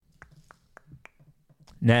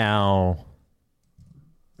Now,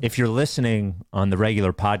 if you're listening on the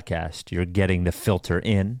regular podcast, you're getting the filter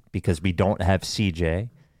in because we don't have CJ,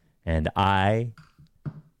 and I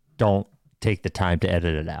don't take the time to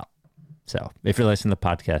edit it out. So if you're listening to the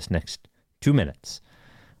podcast, next 2 minutes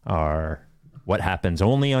are what happens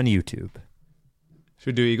only on YouTube. Should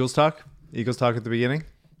we do Eagles talk? Eagles talk at the beginning?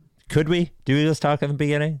 Could we do Eagles talk at the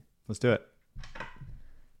beginning? Let's do it.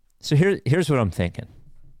 So here's what I'm thinking.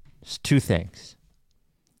 There's two things.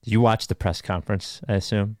 Did you watch the press conference, I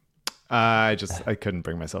assume? I couldn't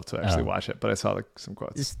bring myself to actually watch it, but I saw some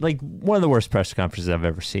quotes. It's like one of the worst press conferences I've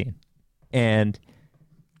ever seen. And,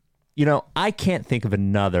 I can't think of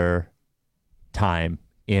another time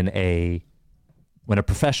when a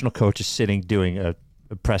professional coach is sitting doing a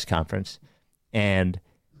press conference and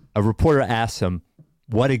a reporter asks him,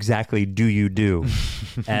 what exactly do you do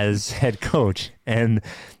as head coach? And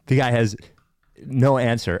the guy has no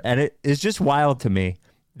answer. And it is just wild to me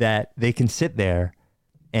that they can sit there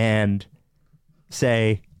and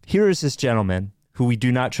say, here is this gentleman who we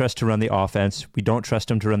do not trust to run the offense. We don't trust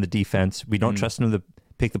him to run the defense. We don't trust him to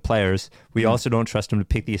pick the players. We also don't trust him to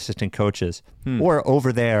pick the assistant coaches. Or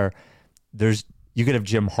over there, you could have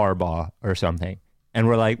Jim Harbaugh or something. And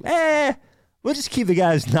we're like, we'll just keep the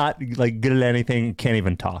guys not like good at anything and can't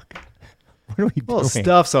even talk. What are we doing? Well,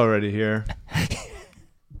 stuff's already here.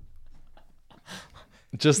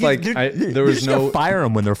 Just like there was no fire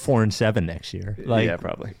them when they're 4-7 next year. Like, yeah,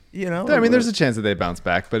 probably. I mean, there's a chance that they bounce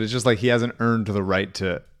back, but it's just like he hasn't earned the right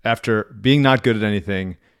to, after being not good at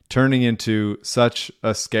anything, turning into such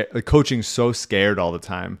a coaching so scared all the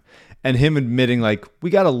time, and him admitting like we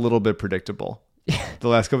got a little bit predictable the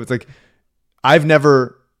last couple. It's like I've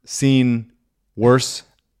never seen worse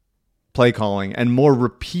play calling and more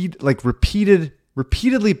repeatedly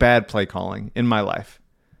bad play calling in my life.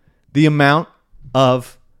 The amount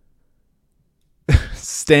of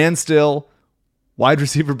standstill wide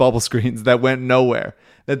receiver bubble screens that went nowhere,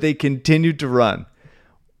 that they continued to run.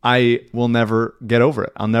 I will never get over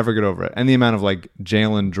it. I'll never get over it. And the amount of like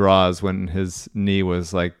Jalen draws when his knee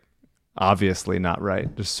was like obviously not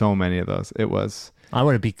right. There's so many of those. It was. I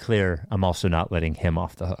want to be clear. I'm also not letting him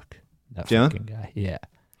off the hook. That Jalen? fucking guy. Yeah.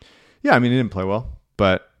 Yeah. I mean, he didn't play well,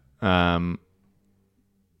 but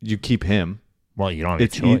you keep him. Well, you don't have a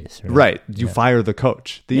choice. Right. You fire the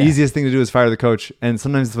coach. The easiest thing to do is fire the coach. And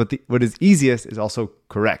sometimes what is easiest is also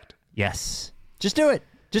correct. Yes. Just do it.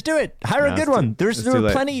 Just do it. Hire a good one. There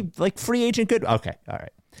were plenty like free agent good. Okay. All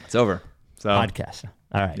right. It's over. So podcast.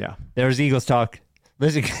 All right. Yeah. There's Eagles talk.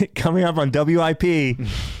 Listen, coming up on WIP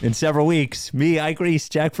in several weeks. Me, Ike Reese,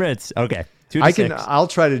 Jack Fritz. Okay. I'll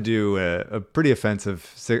try to do a pretty offensive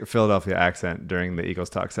Philadelphia accent during the Eagles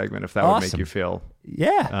talk segment if that would make you feel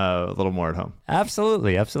a little more at home.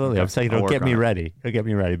 Absolutely. I'm saying it'll get me ready. It'll get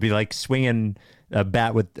me ready. It'd be like swinging a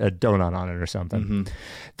bat with a donut on it or something. Mm-hmm.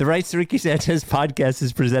 The Rights to Ricky Sanchez podcast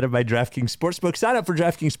is presented by DraftKings Sportsbook. Sign up for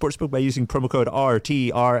DraftKings Sportsbook by using promo code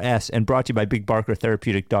RTRS and brought to you by Big Barker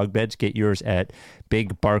Therapeutic Dog Beds. Get yours at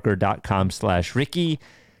bigbarker.com/Ricky.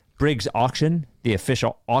 Briggs Auction, the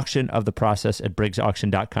official auction of the process at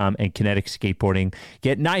briggsauction.com, and Kinetic Skateboarding.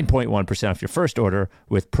 Get 9.1% off your first order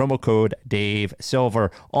with promo code Dave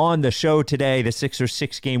Silver. On the show today, the Sixers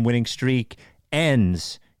 6-game winning streak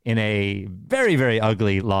ends in a very, very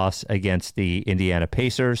ugly loss against the Indiana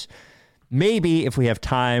Pacers. Maybe if we have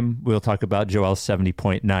time, we'll talk about Joel's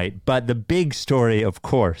 70-point night. But the big story, of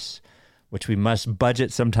course, which we must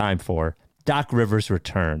budget some time for, Doc Rivers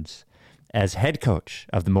returns as head coach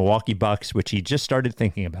of the Milwaukee Bucks, which he just started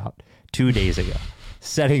thinking about 2 days ago,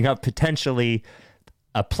 setting up potentially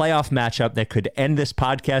a playoff matchup that could end this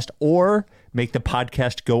podcast or make the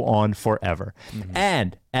podcast go on forever. Mm-hmm.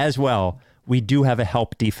 And as well, we do have a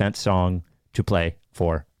help defense song to play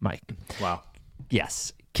for Mike. Wow.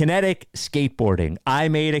 Yes. Kinetic Skateboarding. I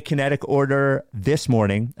made a Kinetic order this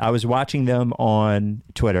morning. I was watching them on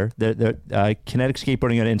Twitter. The Kinetic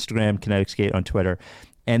Skateboarding on Instagram, Kinetic Skate on Twitter.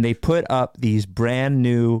 And they put up these brand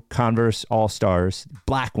new Converse All-Stars,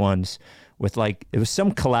 black ones, with like, it was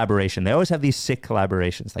some collaboration. They always have these sick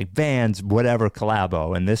collaborations, like Vans, whatever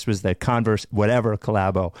collabo. And this was the Converse, whatever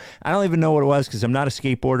collabo. I don't even know what it was because I'm not a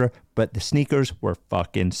skateboarder, but the sneakers were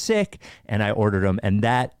fucking sick. And I ordered them. And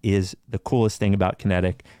that is the coolest thing about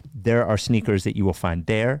Kinetic. There are sneakers that you will find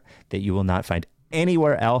there that you will not find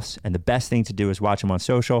anywhere else. And the best thing to do is watch them on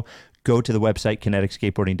social. Go to the website,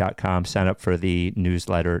 kineticskateboarding.com, sign up for the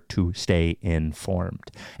newsletter to stay informed.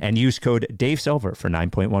 And use code DaveSilver for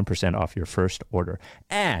 9.1% off your first order.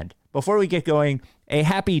 And before we get going, a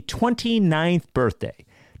happy 29th birthday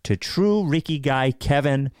to true Ricky guy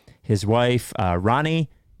Kevin. His wife, Ronnie,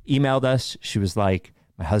 emailed us. She was like,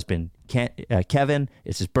 My husband, Kevin,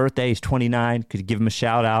 it's his birthday. He's 29. Could you give him a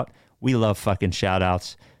shout out? We love fucking shout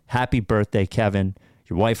outs. Happy birthday, Kevin.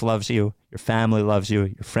 Your wife loves you. Your family loves you.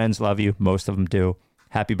 Your friends love you. Most of them do.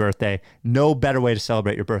 Happy birthday. No better way to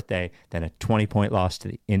celebrate your birthday than a 20-point loss to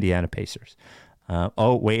the Indiana Pacers.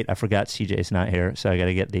 Oh, wait, I forgot CJ's not here, so I got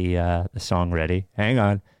to get the song ready. Hang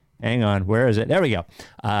on. Where is it? There we go.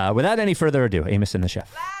 Without any further ado, Amos and the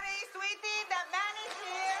Chef.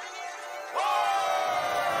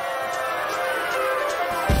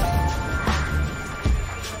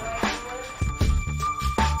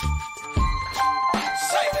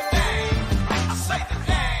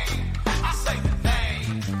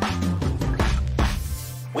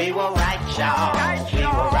 We were right, y'all. We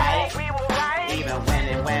were right. Even when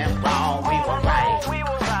it went wrong, we were right.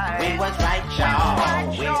 We was right, y'all.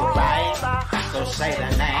 We were right. So say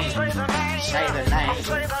the name. Say the name.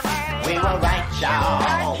 We were right,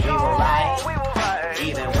 y'all. We were right.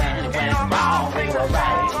 Even when it went wrong, we were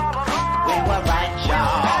right. We were right,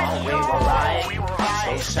 y'all. We were right.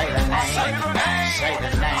 So say the name. Say the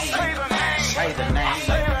name. Say the name.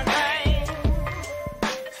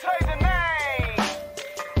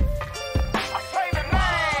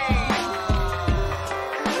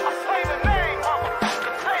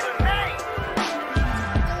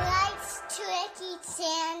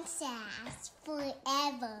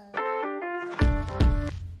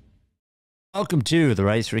 Welcome to the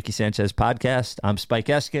Rice Ricky Sanchez podcast. I'm Spike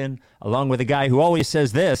Eskin, along with a guy who always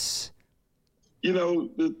says this. You know,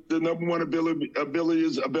 the number one ability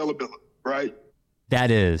is availability, right?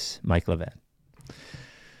 That is Mike Levin.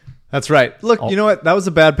 That's right. Look, you know what? That was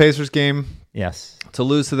a bad Pacers game. Yes. To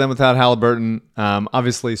lose to them without Halliburton.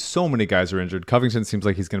 Obviously, so many guys are injured. Covington seems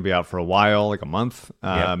like he's going to be out for a while, like a month.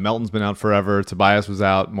 Yep. Melton's been out forever. Tobias was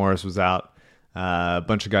out. Morris was out. A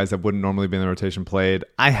bunch of guys that wouldn't normally be in the rotation played.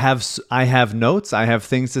 I have notes. I have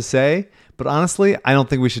things to say. But honestly, I don't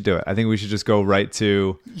think we should do it. I think we should just go right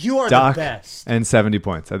to You are Doc the best. and 70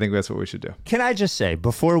 points. I think that's what we should do. Can I just say,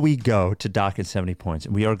 before we go to Doc and 70 points,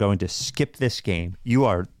 and we are going to skip this game, you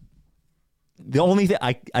are the only thing.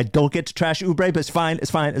 I don't get to trash Oubre, but it's fine.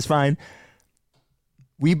 It's fine.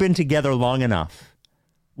 We've been together long enough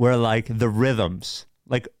where, like, the rhythms,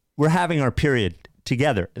 like, we're having our period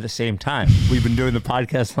together at the same time. We've been doing the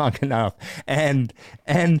podcast long enough. And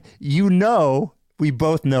we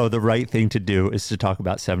both know the right thing to do is to talk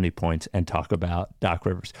about 70 points and talk about Doc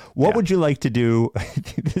Rivers. What would you like to do?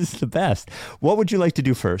 This is the best. What would you like to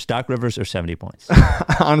do first, Doc Rivers or 70 points?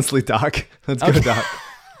 Honestly, Doc. Let's go, Doc.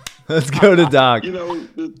 Let's go to Doc. You know,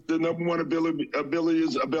 the number one ability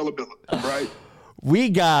is availability, right? We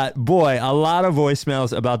got, a lot of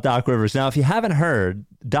voicemails about Doc Rivers. Now, if you haven't heard,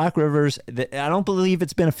 Doc Rivers, I don't believe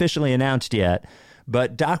it's been officially announced yet,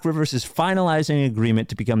 but Doc Rivers is finalizing an agreement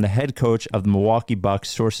to become the head coach of the Milwaukee Bucks,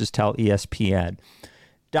 sources tell ESPN.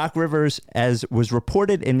 Doc Rivers, as was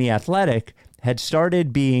reported in The Athletic, had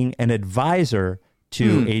started being an advisor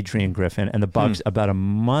to Adrian Griffin and the Bucks about a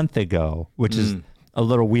month ago, which is a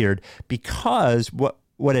little weird because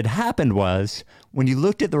what had happened was when you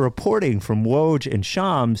looked at the reporting from Woj and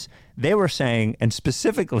Shams, they were saying, and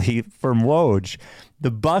specifically from Woj,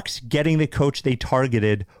 the Bucks getting the coach they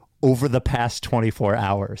targeted over the past 24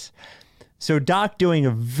 hours. So Doc doing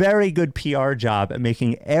a very good PR job at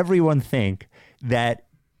making everyone think that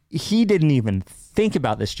he didn't even think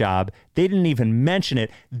about this job. They didn't even mention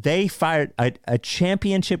it. They fired a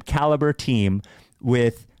championship caliber team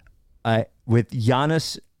with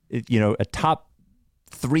Giannis, a top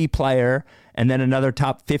 3 player, and then another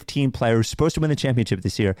top 15 player who's supposed to win the championship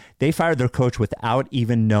this year. They fired their coach without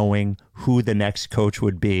even knowing who the next coach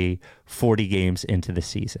would be 40 games into the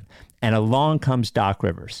season. And along comes Doc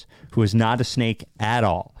Rivers, who is not a snake at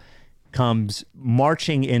all, comes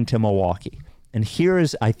marching into Milwaukee. And here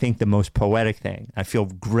is, I think, the most poetic thing. I feel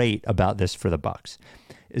great about this for the Bucks.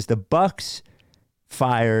 Is the Bucks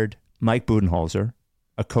fired Mike Budenholzer,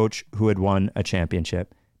 a coach who had won a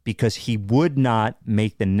championship, because he would not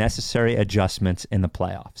make the necessary adjustments in the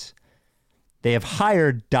playoffs. They have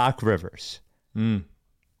hired Doc Rivers, who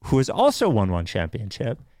has also won one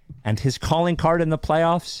championship, and his calling card in the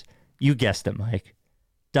playoffs, you guessed it, Mike,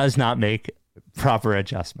 does not make proper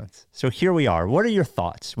adjustments. So here we are. What are your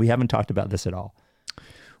thoughts? We haven't talked about this at all.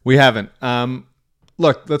 We haven't.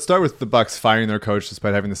 Look, let's start with the Bucks firing their coach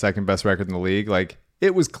despite having the second best record in the league. Like,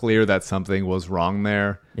 it was clear that something was wrong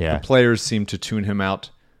there. Yeah. The players seemed to tune him out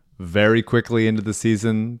very quickly into the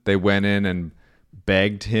season. They went in and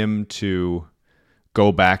begged him to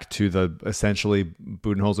go back to the essentially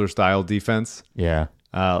Budenholzer style defense. Yeah.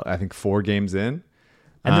 I think 4 games in.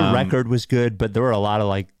 And the record was good, but there were a lot of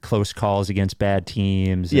like close calls against bad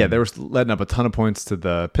teams. Yeah, they were letting up a ton of points to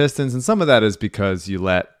the Pistons, and some of that is because you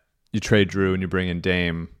trade Drew and you bring in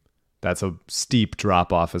Dame. That's a steep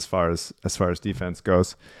drop off as far as defense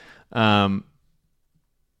goes. But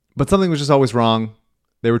something was just always wrong.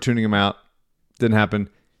 They were tuning him out. Didn't happen.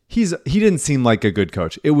 He didn't seem like a good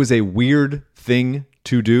coach. It was a weird thing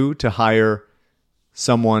to do, to hire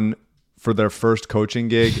someone for their first coaching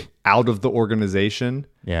gig out of the organization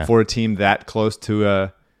for a team that close to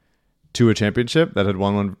a championship that had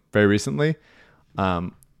won one very recently.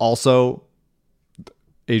 Also,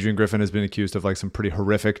 Adrian Griffin has been accused of like some pretty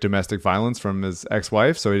horrific domestic violence from his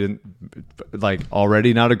ex-wife, so he didn't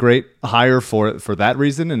already not a great hire for that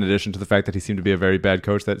reason. In addition to the fact that he seemed to be a very bad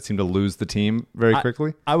coach that seemed to lose the team very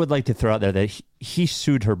quickly. I would like to throw out there that he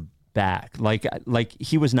sued her back. Like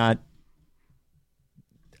he was not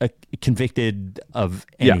convicted of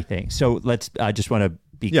anything. So I just want to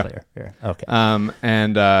be clear here. Okay.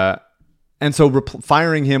 And so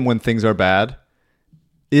firing him when things are bad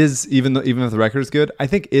is, even if the record is good, I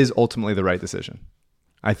think is ultimately the right decision.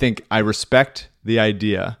 I think I respect the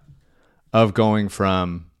idea of going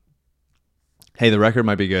from, hey, the record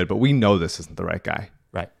might be good, but we know this isn't the right guy.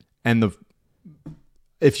 Right. And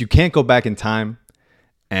if you can't go back in time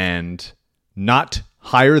and not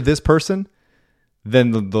hire this person,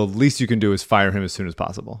 then the least you can do is fire him as soon as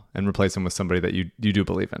possible and replace him with somebody that you do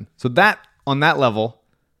believe in. So that, on that level,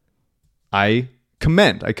 I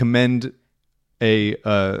commend a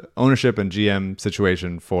ownership and GM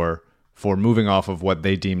situation for moving off of what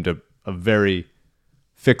they deemed a very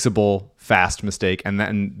fixable, fast mistake, and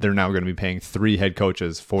then they're now going to be paying 3 head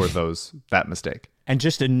coaches for that mistake. And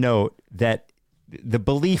just a note that the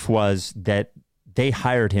belief was that they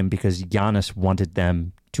hired him because Giannis wanted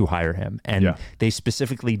them to hire him, and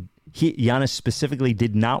Giannis specifically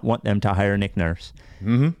did not want them to hire Nick Nurse,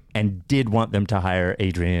 and did want them to hire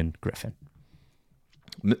Adrian Griffin.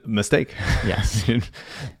 Mistake. Yes.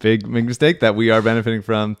 Big mistake that we are benefiting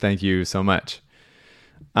from. Thank you so much.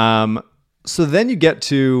 So then you get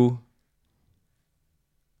to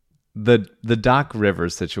the Doc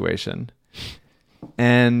Rivers situation,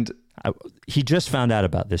 and he just found out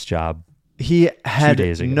about this job. He had 2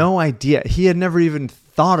 days ago. No idea. He had never even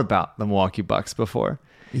thought about the Milwaukee Bucks before.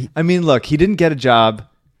 I mean, look, he didn't get a job.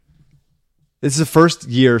 This is the first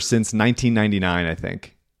year since 1999, I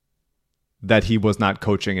think, that he was not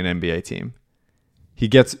coaching an NBA team. He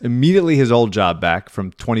gets immediately his old job back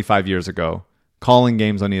from 25 years ago, calling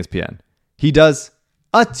games on ESPN. He does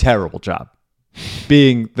a terrible job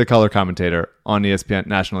being the color commentator on ESPN,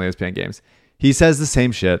 national ESPN games. He says the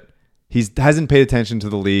same shit. He hasn't paid attention to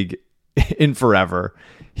the league in forever.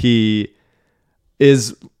 He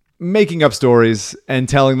is making up stories and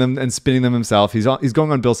telling them and spinning them himself. He's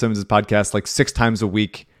going on Bill Simmons' podcast like 6 times a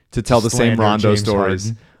week to tell the same Rondo James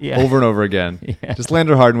stories Harden. over and over again. Just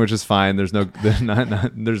slander Harden, which is fine. There's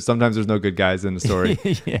sometimes there's no good guys in the story.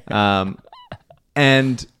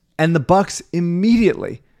 And the Bucks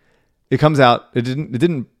immediately, it comes out. It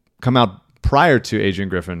didn't come out prior to Adrian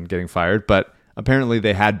Griffin getting fired, but apparently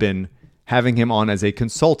they had been having him on as a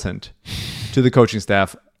consultant to the coaching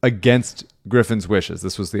staff against Griffin's wishes.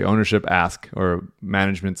 This was the ownership ask or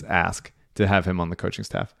management's ask to have him on the coaching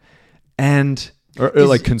staff, or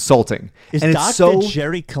like consulting. Is and Doc it's so the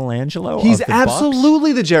Jerry Colangelo? he's of the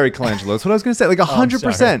absolutely the Jerry Colangelo. That's what I was going to say. Like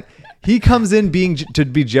 100%. He comes in to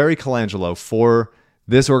be Jerry Colangelo for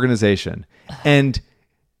this organization, and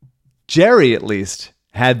Jerry at least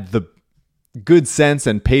had the good sense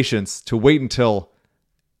and patience to wait until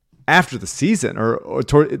after the season or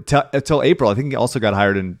until April. I think he also got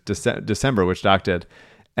hired in December, which Doc did,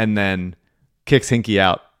 and then kicks Hinkie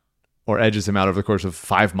out or edges him out over the course of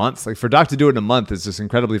 5 months. Like, for Doc to do it in a month is just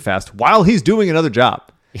incredibly fast while he's doing another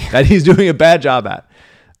job that he's doing a bad job at.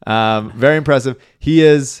 Very impressive. He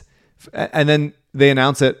is. And then they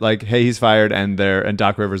announce it like, hey, he's fired, and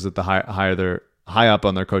Doc Rivers at the high up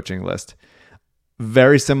on their coaching list.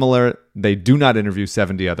 Very similar. They do not interview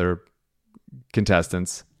 70 other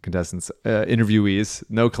interviewees.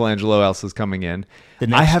 No Colangelo else is coming in. The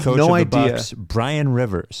next I have coach no of the idea. Bucks, Brian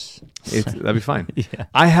Rivers. That'd be fine. Yeah.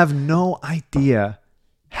 I have no idea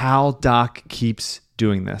how Doc keeps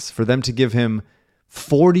doing this. For them to give him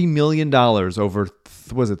 $40 million over,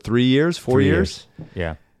 was it 3 years, 4 years?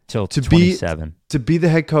 Yeah, till To 27. to be the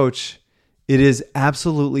head coach, it is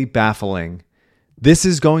absolutely baffling. This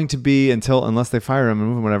is going to be unless they fire him and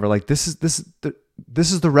move him, whatever. Like, this is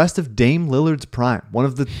the rest of Dame Lillard's prime. One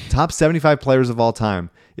of the top 75 players of all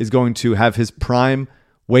time is going to have his prime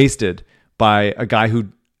wasted by a guy who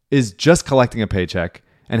is just collecting a paycheck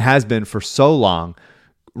and has been for so long,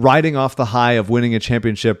 riding off the high of winning a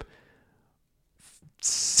championship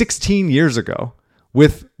 16 years ago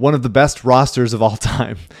with one of the best rosters of all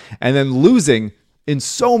time, and then losing in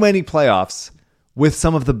so many playoffs with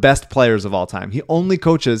some of the best players of all time. He only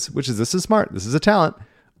coaches, this is smart, this is a talent,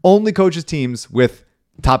 only coaches teams with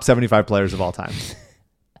top 75 players of all time.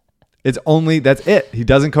 That's it. He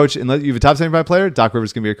doesn't coach unless you have a top 75 player. Doc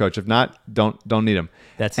Rivers can be your coach. If not, don't need him.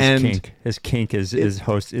 That's his kink. His kink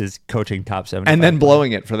is coaching top 75 and then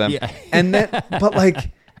blowing it for them. Yeah. And then, but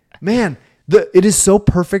like, man, it is so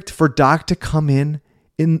perfect for Doc to come in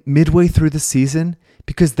midway through the season,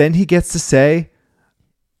 because then he gets to say,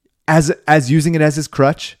 as using it as his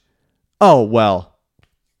crutch, oh well,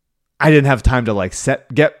 I didn't have time to like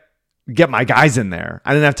get my guys in there.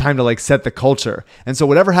 I didn't have time to like set the culture. And so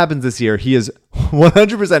whatever happens this year, he is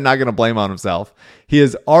 100% not going to blame on himself. He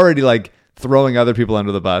is already like throwing other people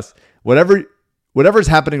under the bus. Whatever is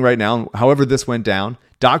happening right now, however this went down,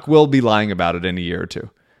 Doc will be lying about it in a year or two.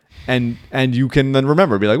 And you can then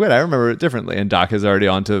be like, wait, I remember it differently. And Doc is already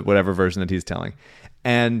on to whatever version that he's telling.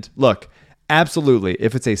 And look, absolutely,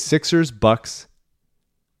 if it's a Sixers-Bucks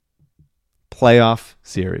playoff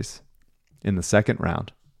series in the second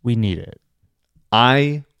round, we need it.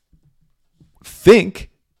 I think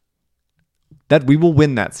that we will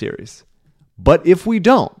win that series. But if we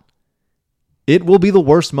don't, it will be the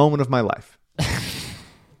worst moment of my life.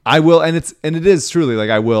 I will, and it is truly like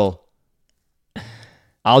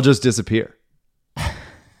I'll just disappear.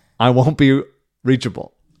 I won't be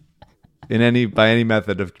reachable by any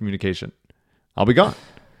method of communication. I'll be gone.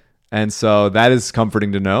 And so that is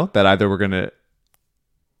comforting to know that either we're going to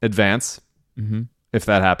advance if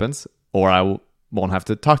that happens, or I won't have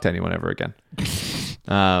to talk to anyone ever again.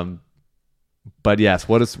 But yes,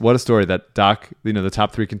 what a story that Doc, the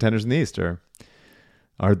top three contenders in the East are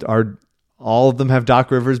all of them have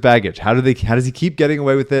Doc Rivers baggage. How does he keep getting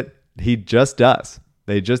away with it? He just does.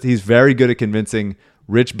 He's very good at convincing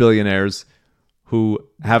rich billionaires who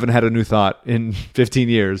haven't had a new thought in 15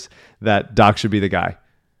 years that Doc should be the guy.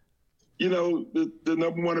 The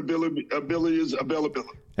number one ability is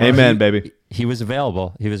availability. Amen, baby. He was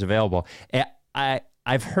available.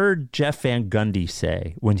 I've heard Jeff Van Gundy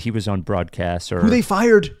say when he was on broadcast, who they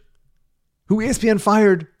fired, who ESPN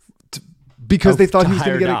fired because they thought he was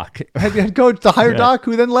going to get a head coach to hire Doc,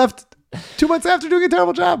 who then left 2 months after doing a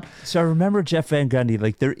terrible job. So I remember Jeff Van Gundy,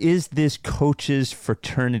 like there is this coaches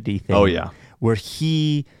fraternity thing. Oh yeah, where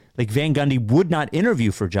Van Gundy would not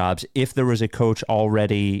interview for jobs if there was a coach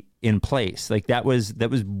already in place. Like that was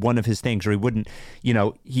one of his things, or he wouldn't,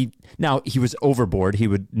 he was overboard. He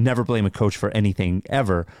would never blame a coach for anything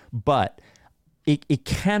ever, but it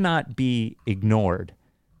cannot be ignored.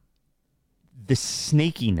 The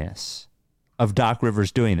snakiness of Doc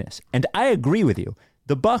Rivers doing this. And I agree with you.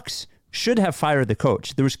 The Bucks should have fired the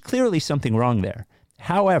coach. There was clearly something wrong there.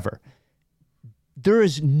 However, there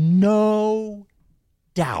is no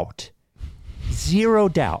doubt, zero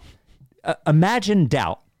doubt. Imagine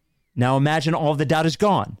doubt. Now imagine all of the doubt is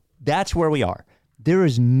gone. That's where we are. There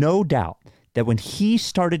is no doubt that when he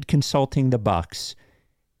started consulting the Bucks,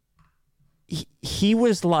 he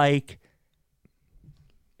was like,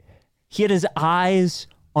 he had his eyes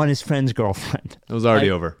on his friend's girlfriend. It was already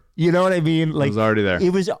over. You know what I mean? Like, it was already there.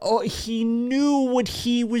 He knew what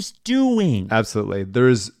he was doing. Absolutely.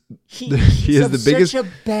 He is the biggest, such a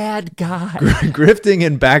bad guy. Grifting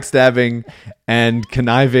and backstabbing and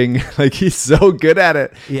conniving. Like, he's so good at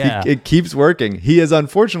it. Yeah. It keeps working. He is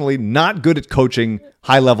unfortunately not good at coaching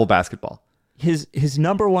high-level basketball. His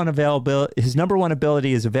number one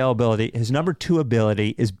ability is availability. His number two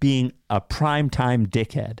ability is being a primetime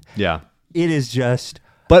dickhead. Yeah. It is just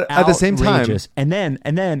But at the same time, and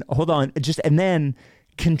then hold on, and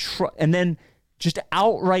then just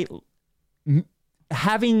outright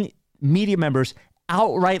having media members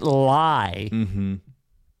outright lie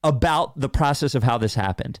about the process of how this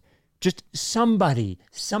happened. Just somebody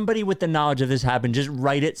with the knowledge of this happened, just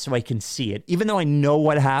write it so I can see it, even though I know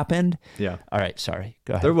what happened. Yeah. All right. Sorry.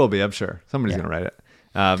 Go ahead. There will be, I'm sure. Somebody's going to write it.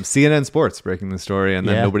 CNN Sports breaking the story and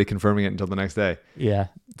then nobody confirming it until the next day. Yeah.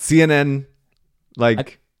 CNN, I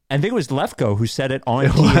think it was Lefko who said it on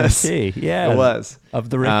TNT. Yeah. It was. Of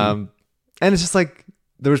the Ricky. And it's just like,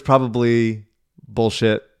 there was probably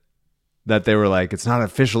bullshit that they were like, it's not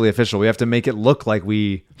officially official. We have to make it look like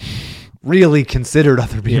we really considered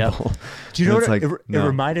other people. Yeah. Do you know what it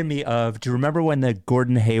reminded me of? Do you remember when the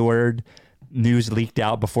Gordon Hayward news leaked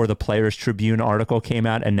out before the Players Tribune article came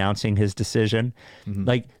out announcing his decision?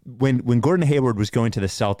 Like when Gordon Hayward was going to the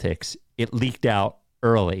Celtics, it leaked out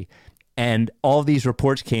early. And all these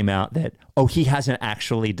reports came out that, he hasn't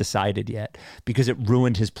actually decided yet because it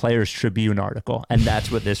ruined his Players Tribune article. And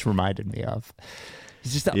that's what this reminded me of.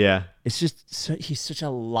 He's just it's just he's such a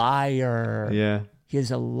liar. Yeah. He is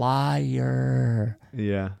a liar.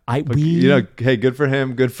 Yeah. Hey, good for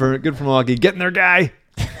him. Good for Milwaukee. Getting their guy.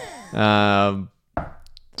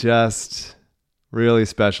 Just really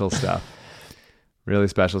special stuff. Really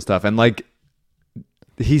special stuff. And like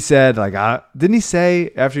he said, didn't he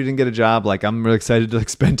say after he didn't get a job, I'm really excited to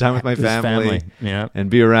spend time with my family. Yeah. And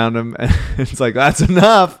be around him. And it's like, that's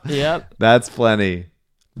enough. Yep. That's plenty.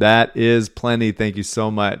 That is plenty. Thank you so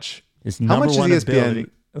much. How much is ESPN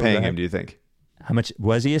paying him, do you think? How much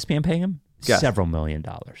was ESPN paying him? Yes. Several $1 million.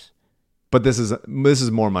 But this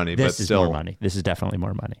is more money. This but is still, more money. This is definitely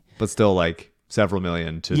more money. But still, several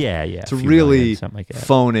million to to really million, something like that.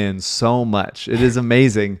 Phone in so much. It is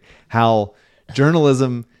amazing how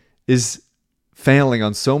journalism is failing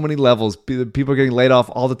on so many levels. People are getting laid off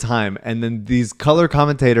all the time, and then these color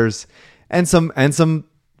commentators and some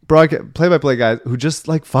play-by-play guys who just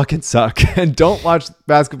fucking suck and don't watch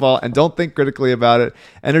basketball and don't think critically about it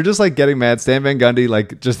and are just getting mad. Stan Van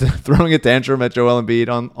Gundy just throwing a tantrum at Joel Embiid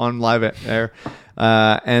on live air,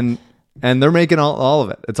 and they're making all of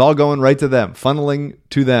it. It's all going right to them, funneling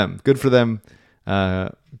to them. Good for them,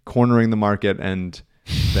 cornering the market and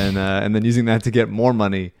then using that to get more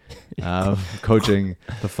money, coaching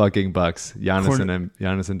the fucking Bucks.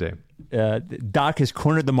 Giannis and Dame. Doc has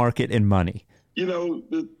cornered the market in money.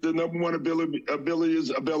 The number one ability is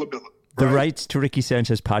availability. The Rights to Ricky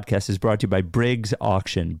Sanchez podcast is brought to you by Briggs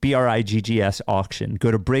Auction, BRIGGS Auction.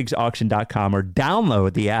 Go to briggsauction.com or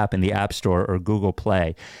download the app in the App Store or Google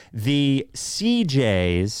Play. The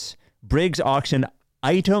CJ's Briggs Auction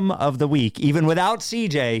item of the week, even without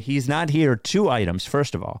CJ, he's not here. 2 items.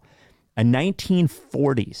 First of all, a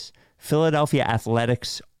 1940s Philadelphia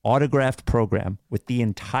Athletics autographed program with the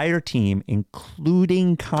entire team,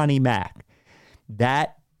 including Connie Mack.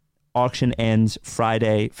 That auction ends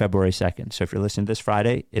Friday, February 2nd. So if you're listening to this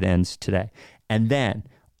Friday, it ends today. And then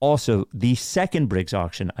also the second Briggs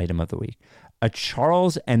auction item of the week, a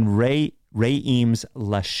Charles and Ray Eames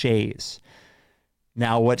Lachaise.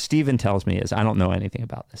 Now, what Steven tells me is, I don't know anything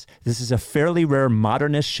about this. This is a fairly rare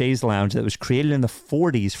modernist chaise lounge that was created in the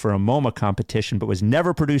 40s for a MoMA competition, but was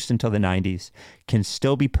never produced until the 90s. Can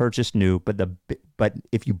still be purchased new, but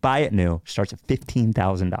if you buy it new, it starts at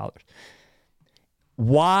 $15,000.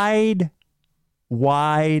 Wide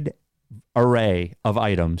array of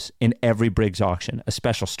items in every Briggs auction. A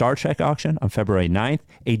special Star Trek auction on February 9th,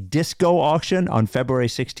 a disco auction on February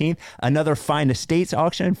 16th, another Fine Estates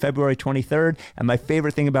auction February 23rd, and my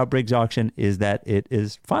favorite thing about Briggs auction is that it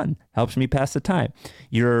is fun, helps me pass the time.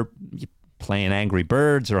 You're playing Angry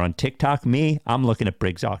Birds or on TikTok. I'm looking at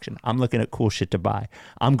Briggs auction. I'm looking at cool shit to buy.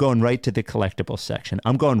 I'm going right to the collectibles section.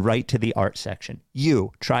 I'm going right to the art section.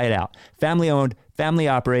 You try it out. Family owned, family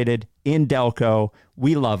operated in Delco.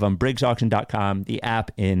 We love them. BriggsAuction.com, the app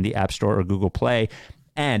in the App Store or Google Play.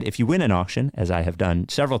 And if you win an auction, as I have done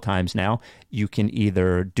several times now, you can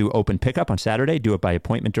either do open pickup on Saturday, do it by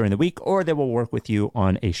appointment during the week, or they will work with you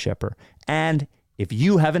on a shipper. And if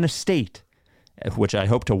you have an estate, which I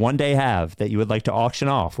hope to one day have, that you would like to auction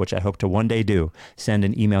off, which I hope to one day do, send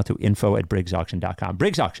an email to info@briggsauction.com.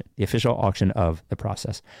 Briggs Auction, the official auction of the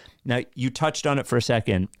process. Now, you touched on it for a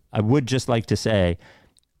second. I would just like to say,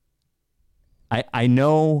 I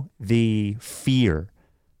know the fear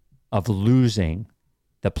of losing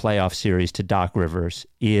the playoff series to Doc Rivers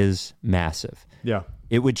is massive. Yeah.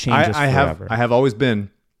 It would change us forever. I have always been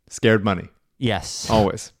scared money. Yes.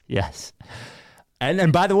 Always. Yes.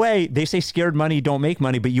 And by the way, they say scared money don't make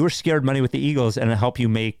money, but you were scared money with the Eagles and it helped you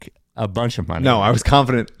make a bunch of money. No, I was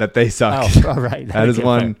confident that they suck. Oh, right. That is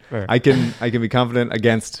one. Fair. I can be confident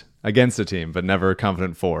against a team, but never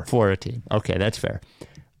confident for a team. Okay, that's fair.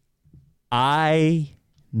 I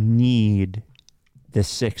need the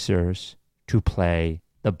Sixers to play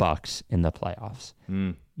the Bucks in the playoffs.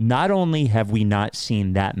 Not only have we not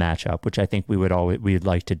seen that matchup, which I think we'd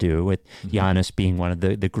like to do, with Giannis being one of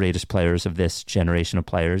the greatest players of this generation of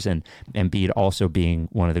players, and Embiid also being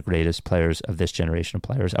one of the greatest players of this generation of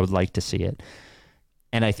players. I would like to see it.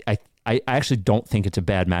 And I actually don't think it's a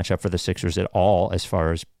bad matchup for the Sixers at all as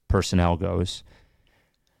far as personnel goes.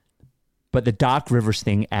 But the Doc Rivers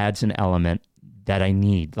thing adds an element that I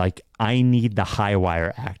need. I need the high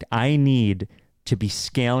wire act. I need to be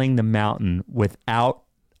scaling the mountain without,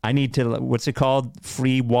 I need to, what's it called?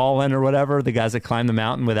 Free walling or whatever, the guys that climb the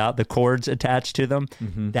mountain without the cords attached to them.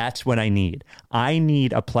 Mm-hmm. That's what I need. I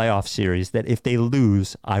need a playoff series that if they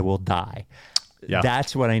lose, I will die. Yeah.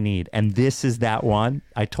 That's what I need. And this is that one.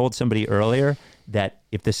 I told somebody earlier, that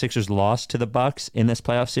if the Sixers lost to the Bucks in this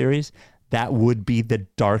playoff series, that would be the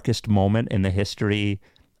darkest moment in the history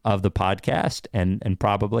of the podcast and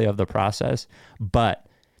probably of the process. But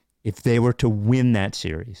if they were to win that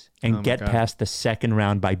series and get past the second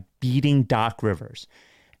round by beating Doc Rivers,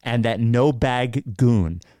 and that no bag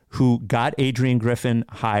goon who got Adrian Griffin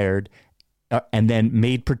hired and then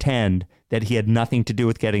made pretend that he had nothing to do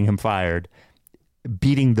with getting him fired,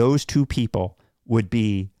 beating those two people would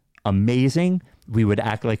be amazing. We would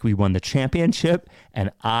act like we won the championship,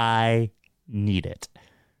 and I need it.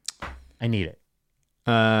 I need it.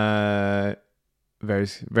 Very,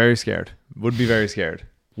 very scared. Would be very scared.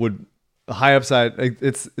 Would high upside.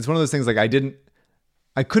 It's one of those things. Like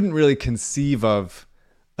I couldn't really conceive of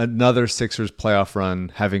another Sixers playoff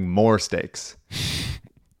run having more stakes,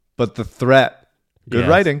 but the threat, good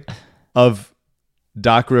writing, of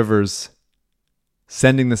Doc Rivers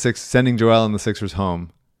sending Joel and the Sixers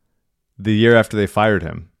home the year after they fired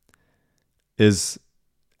him is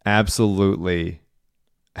absolutely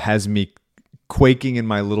has me quaking in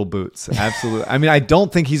my little boots. Absolutely. I mean, I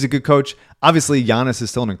don't think he's a good coach. Obviously, Giannis is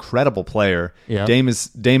still an incredible player. Yeah. Dame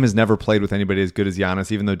has never played with anybody as good as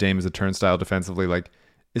Giannis, even though Dame is a turnstile defensively. Like,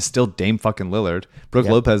 is still Dame fucking Lillard. Brooke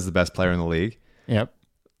Lopez is the best player in the league. Yep.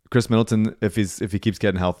 Chris Middleton, if he keeps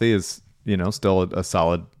getting healthy, is still a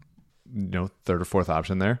solid third or fourth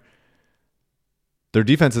option there. Their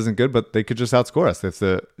defense isn't good, but they could just outscore us. If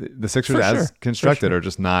the Sixers as constructed are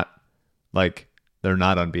just not, like, they're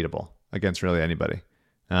not unbeatable against really anybody.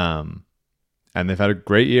 And they've had a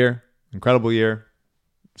great year, incredible year.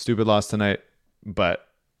 Stupid loss tonight, but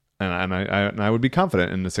I would be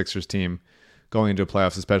confident in the Sixers team going into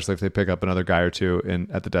playoffs, especially if they pick up another guy or two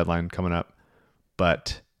at the deadline coming up.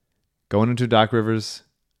 But going into Doc Rivers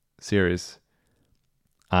series,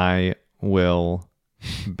 I will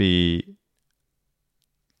be.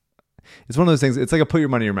 It's one of those things. It's like a put your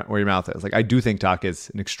money where your mouth is. Like, I do think Doc is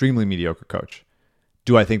an extremely mediocre coach.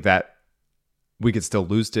 Do I think that we could still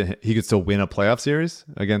lose to him? He could still win a playoff series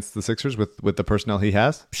against the Sixers with the personnel he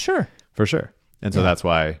has? Sure. For sure. And so that's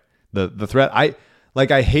why the threat. I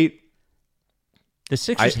hate. The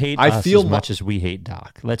Sixers hate us as much as we hate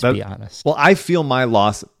Doc. Let's be honest. Well, I feel my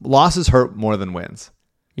losses hurt more than wins.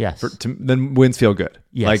 Yes. Then wins feel good.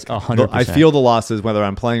 Yes, like 100%. I feel the losses, whether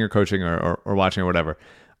I'm playing or coaching or watching or whatever.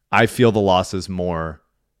 I feel the losses more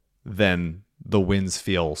than the wins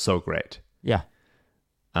feel so great. Yeah.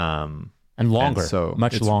 And longer.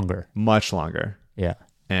 Much longer. Much longer. Yeah.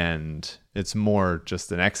 And it's more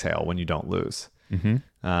just an exhale when you don't lose. Mm-hmm.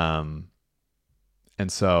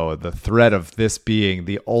 And so the threat of this being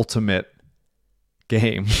the ultimate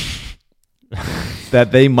game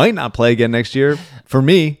that they might not play again next year, for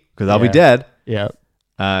me, because I'll be dead,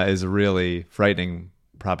 is a really frightening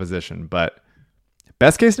proposition. But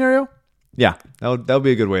best case scenario, that would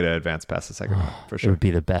be a good way to advance past the second round, for sure. It would be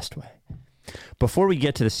the best way. Before we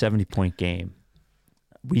get to the 70-point game,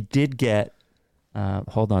 we did get,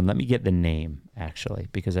 hold on, let me get the name, actually,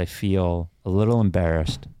 because I feel a little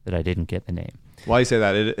embarrassed that I didn't get the name. Why you say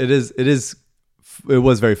that? It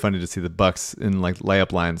was very funny to see the Bucks in like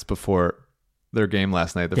layup lines before their game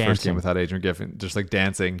last night, first game without Adrian Griffin, just like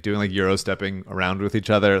dancing, doing like Euro stepping around with each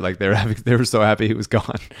other. Like they were so happy he was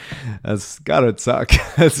gone. That's gotta suck.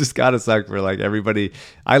 That's just gotta suck for like everybody.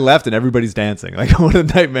 I left and everybody's dancing. Like what a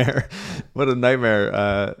nightmare. What a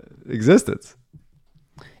nightmare existence.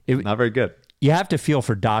 Not very good. You have to feel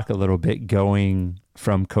for Doc a little bit going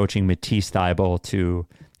from coaching Matisse Thybulle to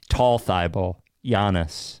tall Thybulle,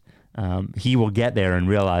 Giannis. He will get there and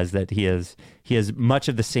realize that he has much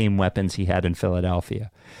of the same weapons he had in Philadelphia.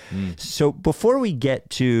 So before we get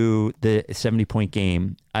to the 70-point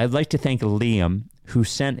game, I'd like to thank Liam, who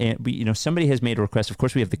sent in, somebody has made a request. Of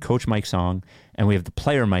course, we have the Coach Mike song and we have the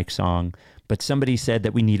Player Mike song, but somebody said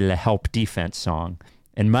that we needed a help defense song.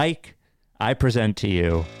 And Mike, I present to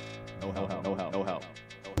you. No help.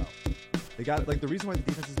 They got the reason why the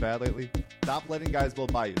defense is bad lately. Stop letting guys blow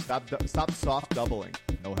by you. Stop soft doubling.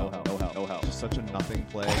 No help. Just such a nothing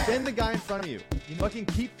play. Send the guy in front of you. You fucking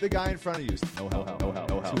keep the guy in front of you. No help.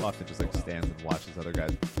 Too often just stands and watches other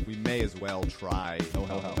guys. We may as well try. No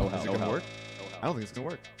help. Is it gonna work? I don't think it's gonna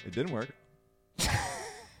work. It didn't work.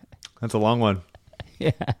 That's a long one.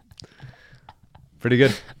 Yeah. Pretty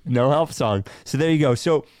good. No help song. So there you go.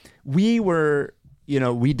 So we were,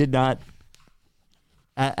 we did not,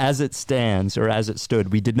 as it stands or as it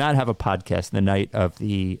stood, we did not have a podcast the night of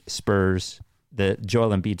the Joel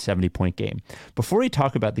Embiid 70-point game. Before we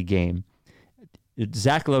talk about the game,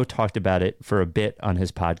 Zach Lowe talked about it for a bit on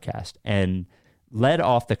his podcast. And led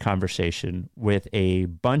off the conversation with a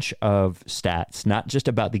bunch of stats, not just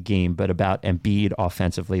about the game, but about Embiid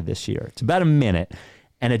offensively this year. It's about a minute,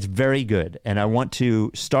 and it's very good. And I want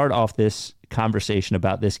to start off this conversation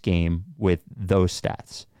about this game with those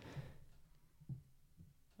stats.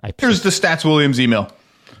 Here's the Stats Williams email.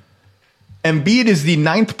 Embiid is the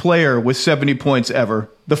 9th player with 70 points ever,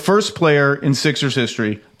 the first player in Sixers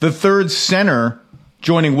history, the third center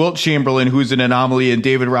joining Wilt Chamberlain, who's an anomaly, and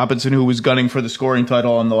David Robinson, who was gunning for the scoring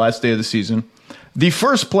title on the last day of the season, the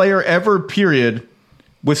first player ever, period,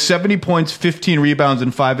 with 70 points, 15 rebounds,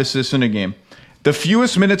 and 5 assists in a game, the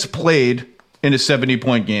fewest minutes played in a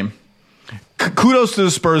 70-point game. Kudos to the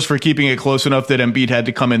Spurs for keeping it close enough that Embiid had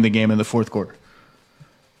to come in the game in the fourth quarter.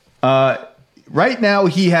 Right now,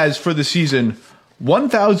 he has, for the season,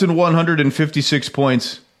 1,156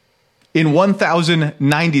 points in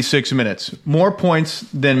 1,096 minutes. More points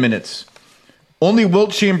than minutes. Only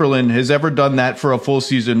Wilt Chamberlain has ever done that for a full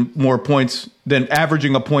season, more points than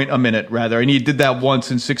averaging a point a minute, rather. And he did that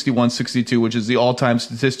once in 61-62, which is the all-time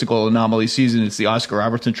statistical anomaly season. It's the Oscar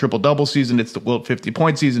Robertson triple-double season. It's the Wilt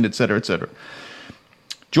 50-point season, et cetera, et cetera.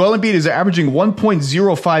 Joel Embiid is averaging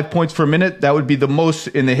 1.05 points per minute. That would be the most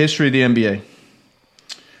in the history of the NBA.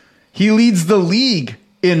 He leads the league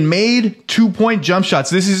in made 2-point jump shots.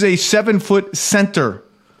 This is a 7-foot center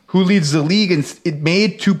who leads the league in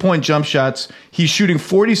made 2-point jump shots. He's shooting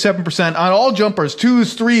 47% on all jumpers,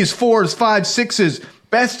 2s, 3s, 4s, 5s, 6s.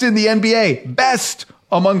 Best in the NBA. Best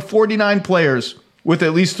among 49 players with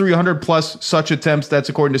at least 300 plus such attempts. That's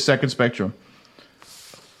according to Second Spectrum.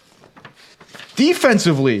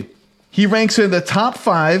 Defensively, he ranks in the top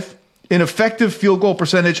 5 in effective field goal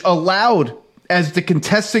percentage allowed as the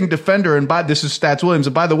contesting defender. And this is Stats Williams.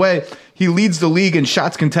 And by the way, he leads the league in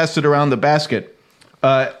shots contested around the basket.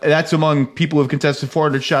 That's among people who have contested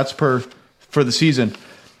 400 shots for the season.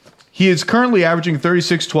 He is currently averaging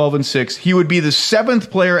 36, 12, and 6. He would be the 7th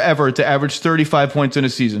player ever to average 35 points in a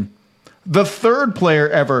season. The 3rd player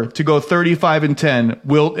ever to go 35 and 10,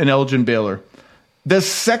 Wilt and Elgin Baylor. The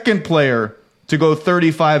 2nd player to go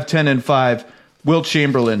 35, 10, and 5, Wilt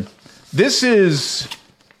Chamberlain. This is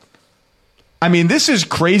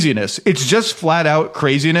craziness. It's just flat out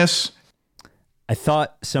craziness. I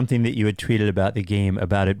thought something that you had tweeted about the game,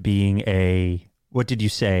 about it being what did you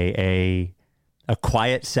say? A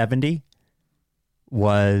quiet 70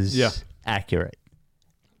 was accurate.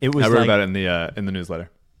 It was. I wrote about it in the newsletter.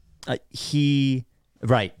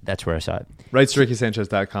 Right, that's where I saw it. Writes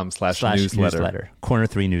RickySanchez.com/newsletter. Corner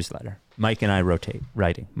 3 newsletter. Mike and I rotate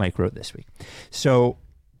writing. Mike wrote this week. So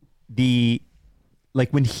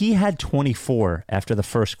when he had 24 after the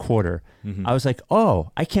first quarter, I was like,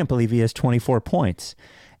 oh, I can't believe he has 24 points.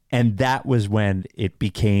 And that was when it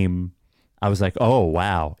became, I was like, oh,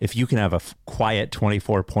 wow. If you can have a quiet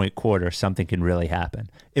 24-point quarter, something can really happen.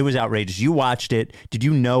 It was outrageous. You watched it. Did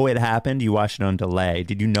you know it happened? You watched it on delay.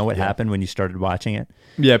 Did you know it happened when you started watching it?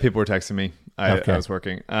 Yeah, people were texting me. I Okay. was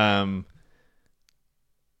working.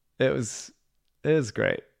 It was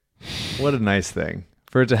great. What a nice thing.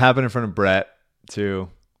 For it to happen in front of Brett, too,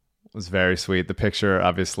 was very sweet. The picture,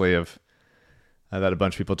 obviously, of that a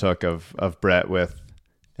bunch of people took of Brett with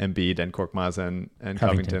Embiid and Korkmaz and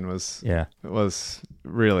Covington was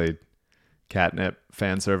really catnip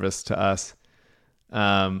fan service to us.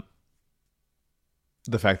 The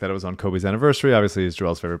fact that it was on Kobe's anniversary, obviously he's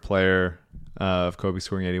Joel's favorite player, of Kobe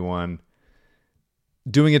scoring 81.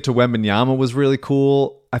 Doing it to Wembanyama was really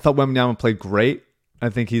cool. I thought Wembanyama played great. I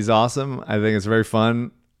think he's awesome. I think it's very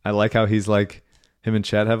fun. I like how he's like, him and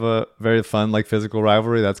Chet have a very fun, like, physical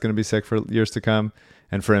rivalry. That's going to be sick for years to come.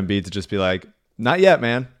 And for Embiid to just be like, not yet,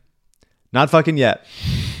 man. Not fucking yet.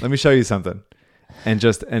 Let me show you something. And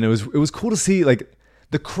it was cool to see, like,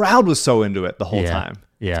 the crowd was so into it the whole time.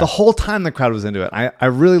 Yeah. The whole time the crowd was into it. I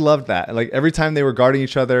really loved that. Like, every time they were guarding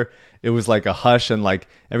each other, it was like a hush. And like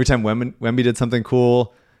every time Wemby did something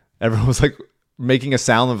cool, everyone was like making a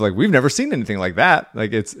sound of like, we've never seen anything like that.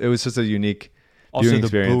 Like, it was just a unique also the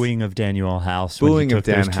experience. booing of Daniel House when he took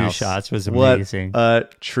those 2 shots was amazing. What a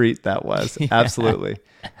treat that was. Yeah. Absolutely.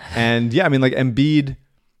 And yeah, I mean, like, Embiid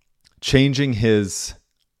changing his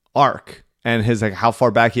arc and his, like, how far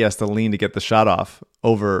back he has to lean to get the shot off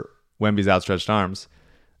over Wemby's outstretched arms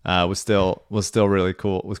was still really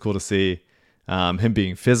cool. It was cool to see him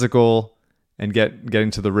being physical and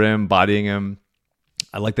getting to the rim, bodying him.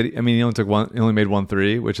 I like that. He only made 1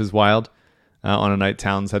 3, which is wild. On a night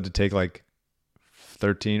Towns had to take like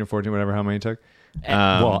 13 or 14, whatever, how many he took.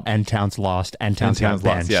 And Towns lost, and Towns got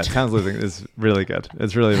benched. Yeah, Towns losing is really good.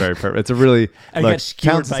 It's really very perfect. It's a really... I got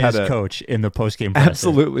skewered by his coach in the postgame press.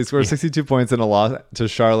 Absolutely. Scored 62 points in a loss to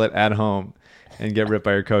Charlotte at home. and get ripped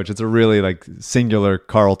by your coach. It's a really like singular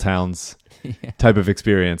Karl Towns type of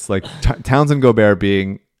experience. Like Towns and Gobert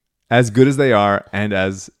being as good as they are, and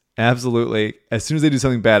as absolutely, as soon as they do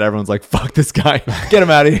something bad, everyone's like, "Fuck this guy, get him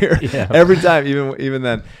out of here." Yeah. Every time, even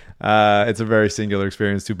then, it's a very singular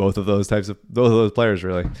experience to both of those players.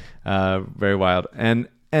 Really, very wild. And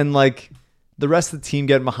like the rest of the team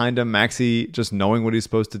getting behind him, Maxey just knowing what he's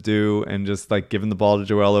supposed to do and just like giving the ball to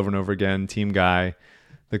Joel over and over again. Team guy.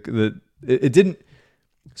 It didn't.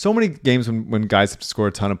 So many games when guys have to score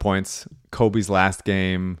a ton of points. Kobe's last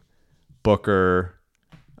game, Booker.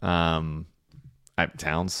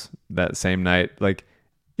 Towns that same night. Like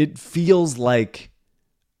it feels like,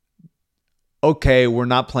 okay, we're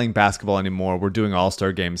not playing basketball anymore. We're doing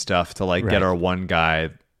all-star game stuff to like get our one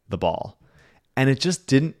guy the ball. And it just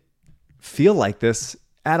didn't feel like this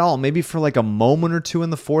at all. Maybe for like a moment or two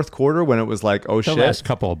in the fourth quarter when it was like, oh shit. The last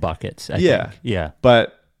couple of buckets. I think. Yeah.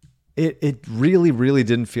 But it really, really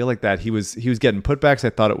didn't feel like that. He was getting putbacks.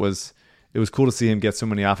 I thought it was cool to see him get so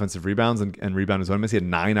many offensive rebounds and rebound his own miss. He had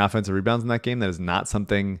 9 offensive rebounds in that game. That is not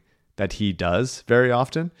something that he does very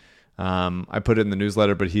often. I put it in the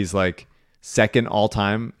newsletter, but he's like second all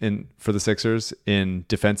time for the Sixers in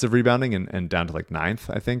defensive rebounding and down to like 9th,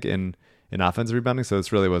 I think, in offensive rebounding. So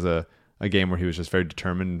this really was a game where he was just very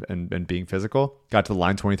determined and being physical. Got to the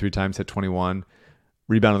line 23 times, hit 21,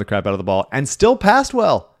 rebounded the crap out of the ball, and still passed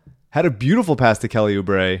well. Had a beautiful pass to Kelly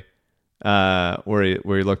Oubre, where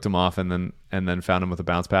he looked him off and then found him with a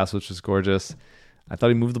bounce pass, which was gorgeous. I thought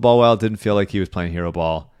he moved the ball well. It didn't feel like he was playing hero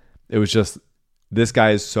ball. It was just, this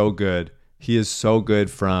guy is so good. He is so good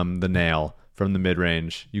from the nail, from the mid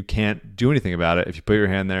range. You can't do anything about it. If you put your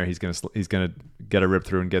hand there, he's gonna get a rip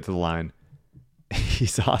through and get to the line.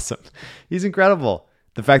 He's awesome. He's incredible.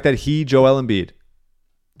 The fact that Joel Embiid,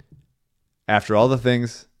 after all the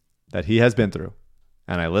things that he has been through,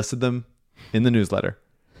 and I listed them in the newsletter.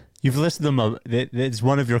 You've listed them. It's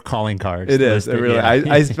one of your calling cards. It is. It really. Yeah.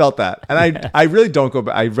 I felt that, and I really don't go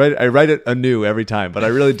back. I write it anew every time, but I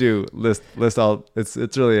really do list all. It's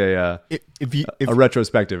really a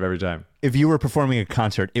retrospective every time. If you were performing a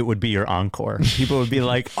concert, it would be your encore. People would be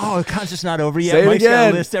like, "Oh, the concert's not over yet. Say it Mike's again.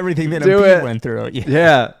 gotta list everything that Do Embiid it. went through."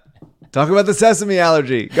 Yeah. Talk about the sesame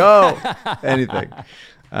allergy. Go. Anything.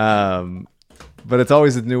 But it's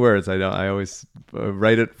always with new words. I always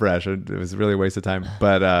write it fresh. It was really a waste of time.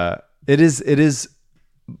 But it is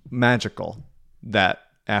magical that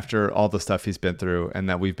after all the stuff he's been through and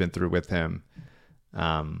that we've been through with him,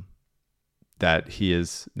 that he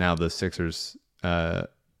is now the Sixers'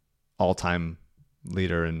 all-time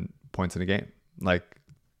leader in points in a game. Like,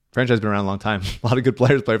 franchise has been around a long time. A lot of good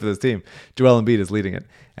players play for this team. Joel Embiid is leading it.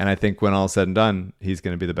 And I think when all is said and done, he's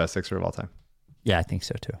going to be the best Sixer of all time. Yeah, I think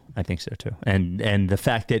so too. And the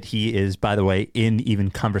fact that he is, by the way, in even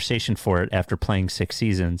conversation for it after playing 6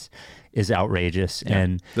 seasons is outrageous. Yeah.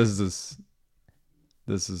 And this is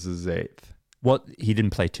his 8th. Well, he didn't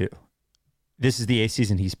play 2. This is the 8th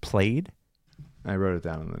season he's played. I wrote it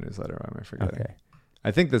down in the newsletter. Why am I forgetting? Okay. I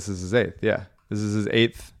think this is his 8th. Yeah, this is his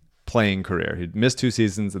 8th playing career. He'd missed 2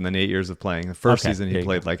 seasons and then 8 years of playing. The first season he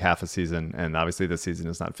played like half a season, and obviously this season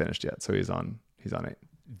is not finished yet, so he's on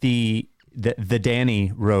 8. The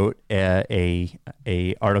Danny wrote a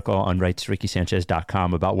article on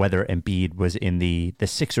RightsRickySanchez.com about whether Embiid was in the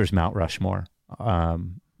Sixers Mount Rushmore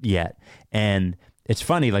yet. And it's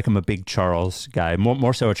funny, like I'm a big Charles guy,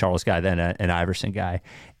 more so a Charles guy than an Iverson guy.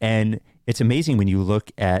 And it's amazing when you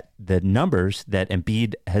look at the numbers that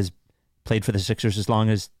Embiid has played for the Sixers as long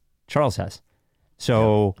as Charles has.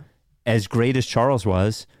 So as great as Charles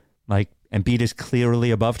was, like, Embiid is clearly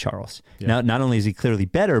above Charles. Yeah. Now, not only is he clearly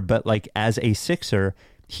better, but like as a Sixer,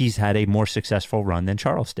 he's had a more successful run than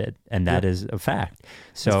Charles did, and that is a fact.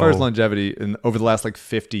 So, as far as longevity, over the last like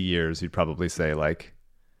 50 years, you'd probably say like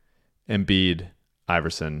Embiid,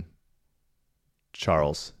 Iverson,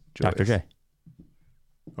 Charles, Julius. Dr. J.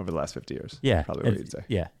 Over the last 50 years, probably what you'd say.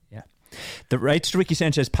 Yeah. The Rights to Ricky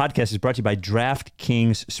Sanchez podcast is brought to you by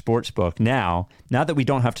DraftKings Sportsbook. Now that we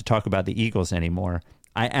don't have to talk about the Eagles anymore,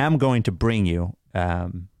 I am going to bring you,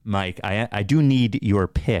 Mike, I do need your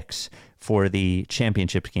picks for the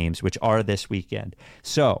championship games, which are this weekend.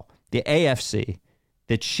 So the AFC,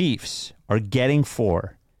 the Chiefs are getting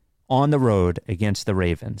 4 on the road against the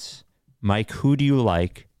Ravens. Mike, who do you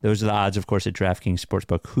like? Those are the odds, of course, at DraftKings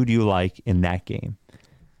Sportsbook. Who do you like in that game?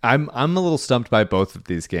 I'm a little stumped by both of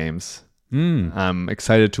these games. I'm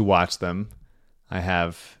excited to watch them. I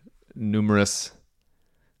have numerous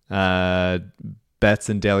bets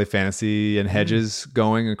and daily fantasy and hedges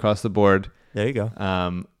going across the board. There you go.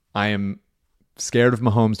 I am scared of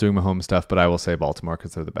Mahomes doing Mahomes stuff, but I will say Baltimore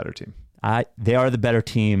because they're the better team. They are the better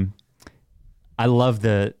team. I love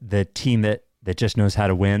the team that just knows how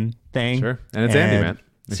to win thing. Sure. And it's Andy, man.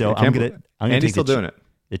 So I I'm can't gonna Andy's take still doing it.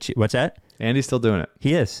 What's that? Andy's still doing it.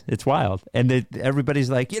 He is. It's wild. And everybody's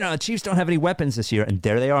like, the Chiefs don't have any weapons this year. And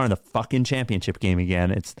there they are in the fucking championship game again.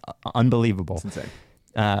 It's unbelievable. It's insane.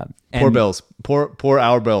 And, Poor Bills. Poor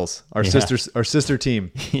our Bills. Our sister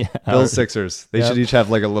team. Yeah. Bills Sixers. They Yep. should each have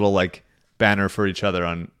like a little like banner for each other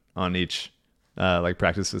on each like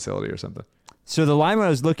practice facility or something. So the line when I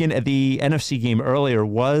was looking at the NFC game earlier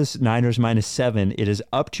was Niners -7. It is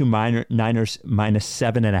up to Niners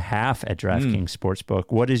 -7.5 at DraftKings Sportsbook.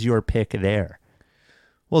 What is your pick there?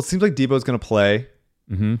 Well, it seems like Debo's going to play,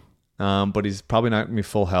 Mm-hmm. but he's probably not going to be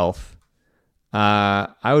full health.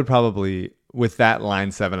 I would probably, with that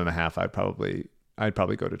line 7.5, I'd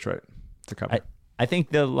probably go Detroit to cover. I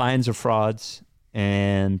think the Lions are frauds,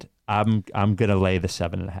 and I'm gonna lay the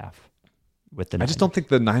 7.5 with the I Niners. just don't think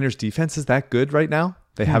the Niners defense is that good right now.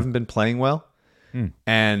 They haven't been playing well.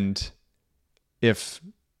 And if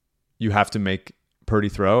you have to make Purdy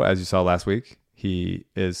throw, as you saw last week, he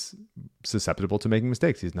is susceptible to making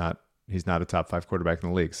mistakes. He's not a top 5 quarterback in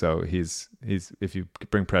the league. So he's if you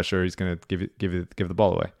bring pressure, he's going to give the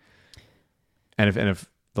ball away. And if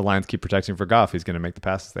the Lions keep protecting for Goff, he's going to make the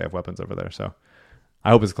passes. They have weapons over there. So I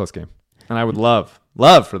hope it's a close game. And I would love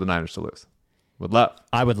for the Niners to lose.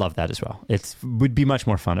 I would love that as well. It would be much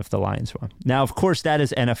more fun if the Lions won. Now, of course, that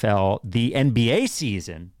is NFL. The NBA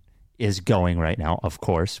season is going right now, of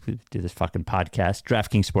course. We do this fucking podcast.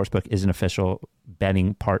 DraftKings Sportsbook is an official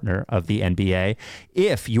betting partner of the NBA.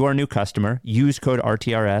 If you are a new customer, use code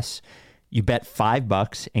RTRS. You bet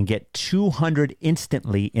 $5 and get $200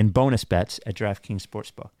 instantly in bonus bets at DraftKings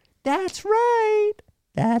Sportsbook. That's right.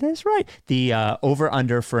 That is right. The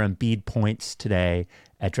over-under for Embiid points today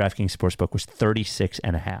at DraftKings Sportsbook was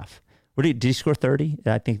 36.5. Did he score 30?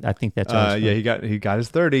 I think that's yeah, he got his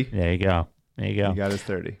 30. There you go. He got his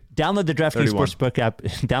 30. Download the DraftKings 31. Sportsbook app.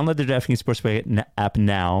 Download the DraftKings Sportsbook app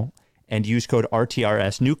now and use code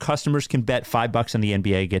RTRS. New customers can bet $5 on the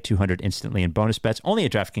NBA, get $200 instantly in bonus bets. Only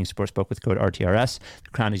at DraftKings Sportsbook with code RTRS. The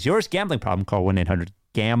crown is yours. Gambling problem? Call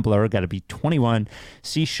 1-800-GAMBLER. Got to be 21.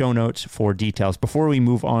 See show notes for details. Before we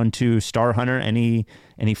move on to Star Hunter, any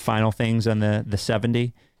final things on the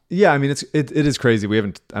 70? Yeah, I mean it is crazy. I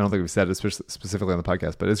don't think we've said it specifically on the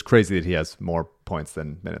podcast, but it's crazy that he has more points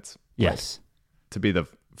than minutes. Yes. To be the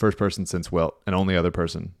first person since Wilt and only other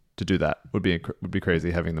person to do that would be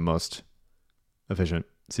crazy, having the most efficient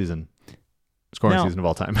scoring season of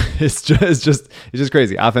all time. It's just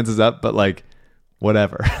crazy. Offense is up, but like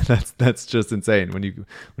whatever. That's just insane when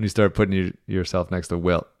you start putting yourself next to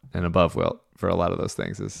Wilt and above Wilt for a lot of those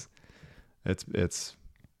things. It's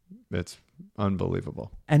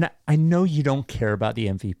unbelievable. And I know you don't care about the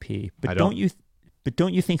MVP, but don't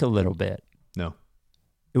you think a little bit? No.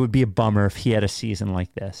 It would be a bummer if he had a season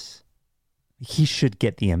like this. He should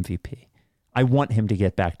get the MVP. I want him to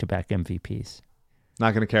get back-to-back MVPs.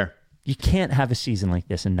 Not going to care. You can't have a season like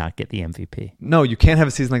this and not get the MVP. No, you can't have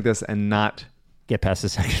a season like this and not get past the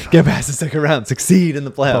second round. Get past the second round. Succeed in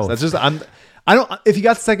the playoffs. That's just if he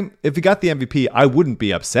got the MVP, I wouldn't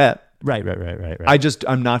be upset. Right.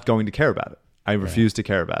 I'm not going to care about it. I refuse to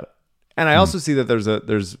care about it. And I also see that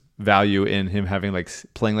there's value in him having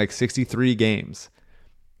playing 63 games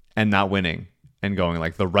and not winning and going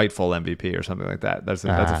like the rightful MVP or something like that. That's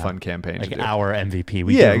a fun campaign to do. Our MVP.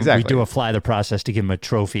 Exactly. We do a fly the process to give him a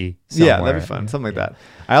trophy somewhere. Yeah, that'd be fun. Something like that.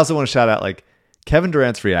 I also want to shout out Kevin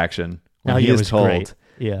Durant's reaction when he is told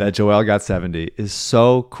that Joel got 70 is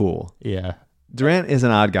so cool. Yeah. Durant is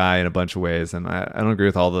an odd guy in a bunch of ways, and I don't agree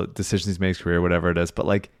with all the decisions he's made in his career, whatever it is,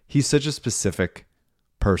 but he's such a specific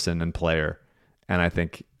person and player, and I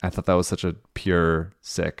thought that was such a pure,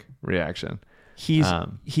 sick reaction.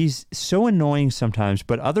 He's so annoying sometimes,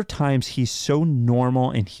 but other times he's so normal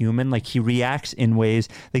and human. He reacts in ways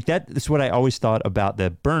that's what I always thought about the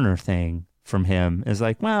burner thing from him is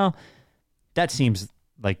well, that seems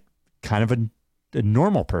like kind of a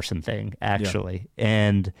normal person thing actually. Yeah.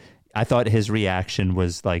 And I thought his reaction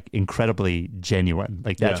was incredibly genuine.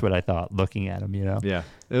 That's what I thought looking at him, Yeah.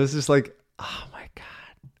 It was just oh my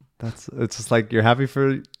God. It's just you're happy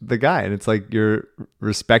for the guy, and it's you're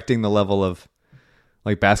respecting the level of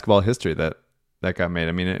basketball history that got made.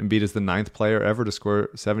 I mean, Embiid is the 9th player ever to score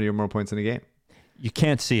 70 or more points in a game. You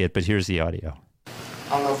can't see it, but here's the audio. I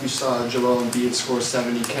don't know if you saw Joel Embiid score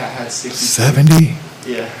 70. Cat had 60. 70?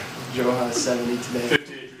 Yeah. Joel had 70 today.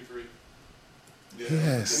 58 3.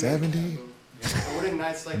 Yeah, 70.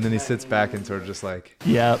 And then he sits back and sort of just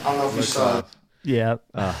yeah. I don't know if you saw. Yeah.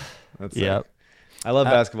 That's yeah. I love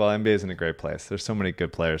basketball. NBA is in a great place. There's so many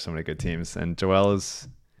good players, so many good teams, and Joel is.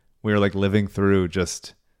 We were living through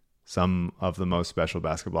just some of the most special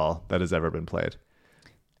basketball that has ever been played.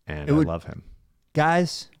 And I love him.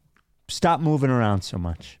 Guys, stop moving around so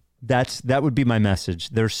much. That would be my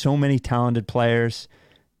message. There's so many talented players.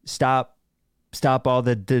 Stop all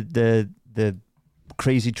the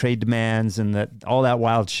crazy trade demands and all that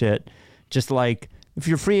wild shit. Just like, if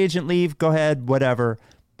you're a free agent, leave, go ahead, whatever.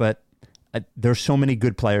 But there's so many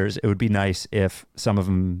good players. It would be nice if some of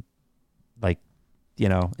them, like,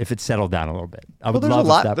 if it settled down a little bit. I would love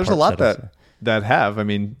if that. There's a lot that have. I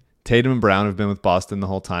mean, Tatum and Brown have been with Boston the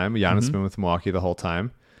whole time. Giannis has been with Milwaukee the whole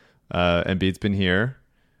time. Embiid's been here.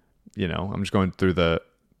 I'm just going through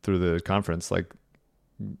the conference. Like,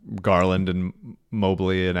 Garland and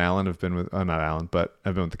Mobley and Allen have been with, not Allen, but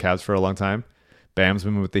have been with the Cavs for a long time. Bam's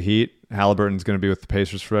been with the Heat. Halliburton's going to be with the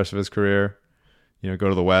Pacers for the rest of his career. Go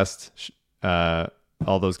to the West.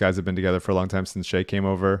 All those guys have been together for a long time since Shea came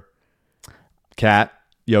over. Cat,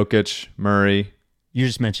 Jokic, Murray. You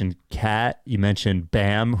just mentioned Cat. You mentioned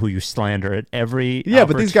Bam, who you slander at every. Yeah,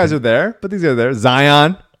 but these guys are there.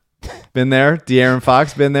 Zion, been there. De'Aaron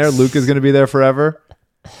Fox, been there. Luka's going to be there forever.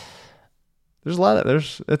 There's a lot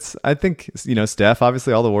of I think Steph,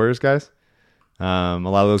 obviously all the Warriors guys. A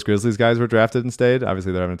lot of those Grizzlies guys were drafted and stayed.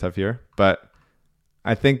 Obviously they're having a tough year, but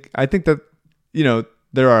I think that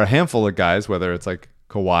there are a handful of guys, whether it's like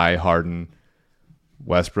Kawhi, Harden,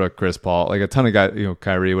 Westbrook, Chris Paul, like a ton of guys,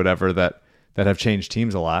 Kyrie, whatever, that have changed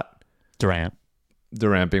teams a lot. Durant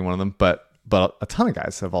being one of them, but a ton of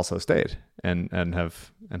guys have also stayed and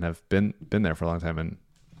have been there for a long time, and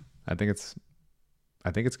I think it's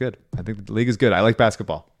good. I think the league is good. I like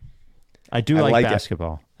basketball. I do like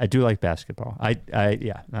basketball. I do like basketball.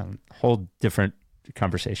 Whole different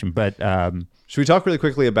conversation. But should we talk really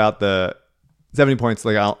quickly about the 70 points?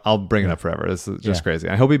 Like, I'll bring it up forever. This is just crazy.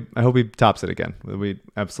 I hope he tops it again. We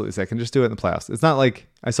absolutely say, can just do it in the playoffs. It's not like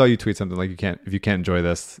I saw you tweet something like, if you can't enjoy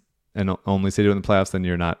this and only say do it in the playoffs, then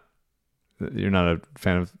you're not a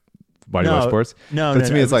fan of Why Do You Watch Sports. No, but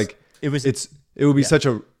to me, it would be such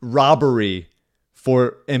a robbery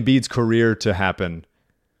for Embiid's career to happen,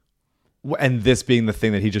 and this being the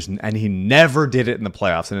thing that he never did it in the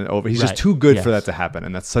playoffs and over. He's just too good for that to happen,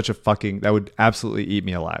 and that's such a that would absolutely eat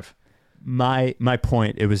me alive. My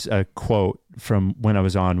point, it was a quote from when I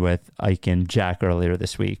was on with Ike and Jack earlier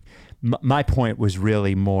this week. My point was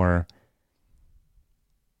really more,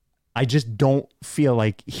 I just don't feel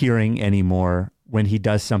like hearing anymore when he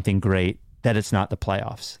does something great that it's not the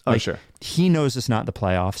playoffs. Sure. He knows it's not the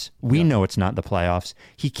playoffs. We know it's not the playoffs.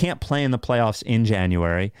 He can't play in the playoffs in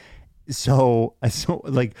January. So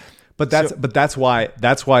like, but that's why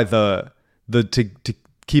the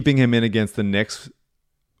keeping him in against the Knicks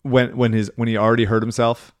when he already hurt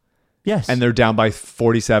himself. Yes. And they're down by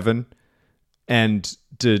 47, and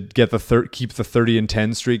to get keep the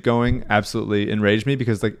 30-10 streak going absolutely enraged me,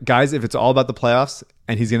 because, like, guys, if it's all about the playoffs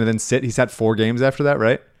and he's going to then he sat 4 games after that,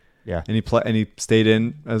 right? Yeah. And he stayed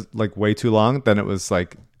in as like way too long, then it was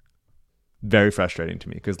like very frustrating to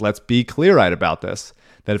me, because let's be clear-eyed about this,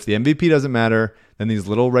 that if the MVP doesn't matter, then these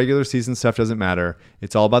little regular season stuff doesn't matter.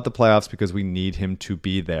 It's all about the playoffs because we need him to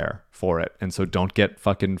be there for it. And so don't get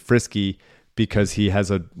fucking frisky because he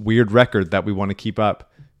has a weird record that we want to keep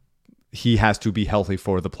up. He has to be healthy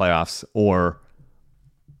for the playoffs, or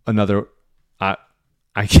another I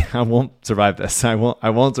won't survive this. I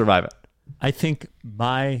won't survive it. I think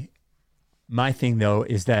my thing, though,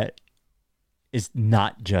 is that it's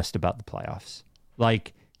not just about the playoffs.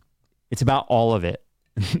 Like, it's about all of it.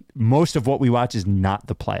 Most of what we watch is not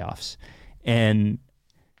the playoffs. And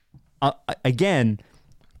again,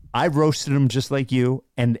 I roasted him just like you.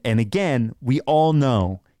 And again, we all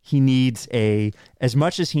know he needs as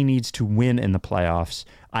much as he needs to win in the playoffs,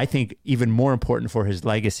 I think even more important for his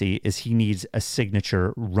legacy is he needs a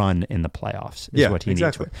signature run in the playoffs is what he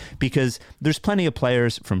needs. Because there's plenty of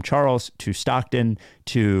players, from Charles to Stockton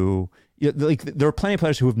to, like, there are plenty of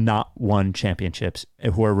players who have not won championships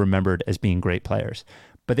who are remembered as being great players,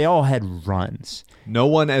 but they all had runs. No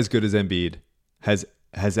one as good as Embiid has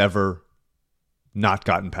ever not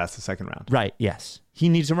gotten past the second round. Right. Yes. He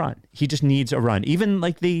needs a run. He just needs a run. Even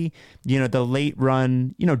like the late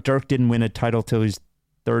run, Dirk didn't win a title till he was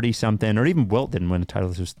 30 something, or even Wilt didn't win a title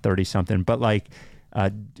till he was 30 something. But like,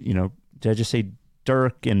 did I just say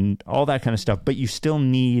Dirk and all that kind of stuff? But you still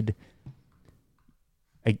need,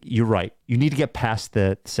 you're right. You need to get past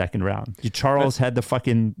the second round. Charles had the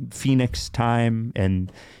fucking Phoenix time,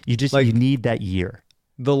 and you need that year.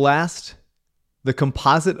 The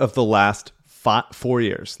composite of the last 4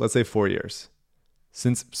 years, let's say 4 years,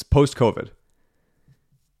 since post-COVID,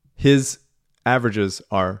 his averages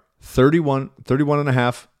are 31 and a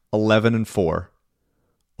half, 11 and 4,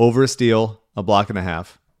 over a steal, a block and a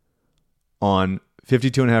half, on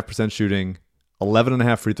 52.5% shooting,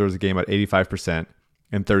 11.5 free throws a game at 85%,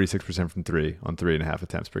 and 36% from three on 3.5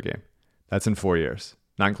 attempts per game. That's in 4 years,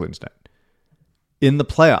 not including tonight. In the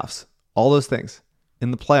playoffs, all those things.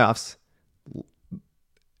 In the playoffs,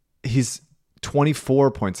 he's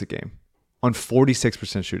 24 points a game on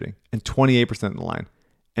 46% shooting and 28% in the line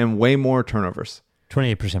and way more turnovers.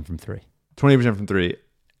 28% from three. 20% from three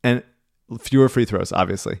and fewer free throws,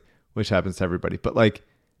 obviously, which happens to everybody. But like,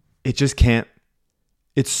 it just can't.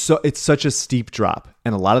 It's such a steep drop,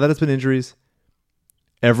 and a lot of that has been injuries.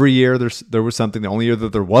 Every year there was something. The only year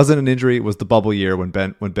that there wasn't an injury was the bubble year when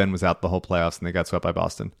Ben was out the whole playoffs and they got swept by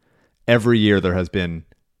Boston. Every year there has been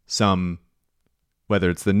some, whether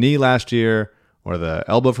it's the knee last year or the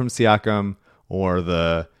elbow from Siakam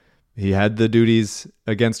or he had the duties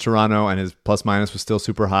against Toronto and his plus minus was still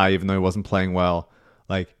super high even though he wasn't playing well.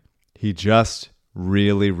 Like, he just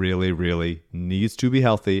really, really, really needs to be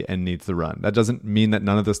healthy and needs the run. That doesn't mean that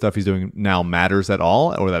none of the stuff he's doing now matters at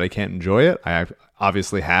all or that I can't enjoy it. I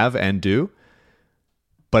obviously have and do.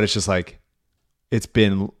 But it's just like, it's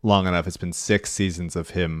been long enough. It's been 6 seasons of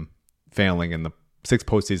him failing in the 6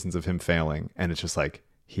 postseasons of him failing. And it's just like,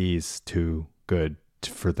 he's too good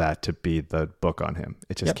for that to be the book on him.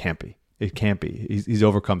 It just can't be. It can't be. He's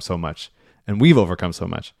overcome so much. And we've overcome so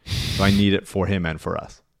much. So I need it for him and for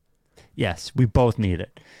us. Yes, we both need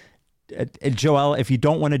it. Joel, if you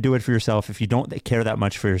don't want to do it for yourself, if you don't care that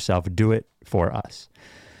much for yourself, do it for us.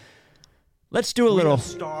 Let's do a little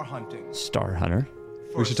star hunting. Star hunter.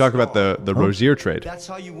 We should talk about the Rozier trade. That's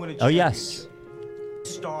how you win a Oh, yes.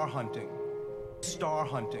 Star hunting. Star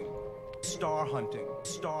hunting. Star hunting.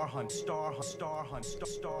 Star hunt. Star hunt. Star hunt.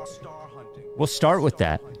 Star hunting. We'll start with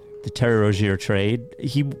that. The Terry Rozier trade.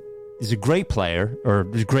 He is a great player, or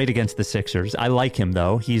is great against the Sixers. I like him,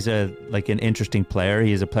 though. He's an interesting player.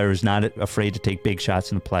 He's a player who's not afraid to take big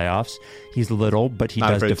shots in the playoffs. He's little, but he not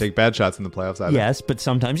does afraid to take bad shots in the playoffs either. Yes, but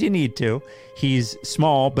sometimes you need to. He's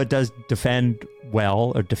small, but does defend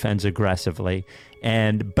well or defends aggressively.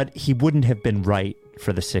 But he wouldn't have been right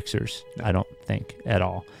for the Sixers, I don't think, at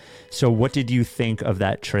all. So what did you think of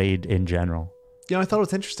that trade in general? I thought it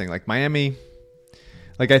was interesting. Like, Miami,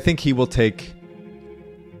 I think he will take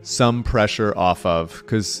some pressure off of,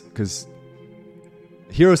 because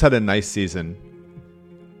Heroes had a nice season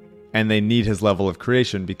and they need his level of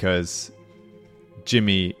creation because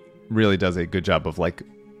Jimmy really does a good job of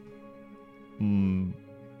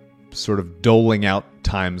sort of doling out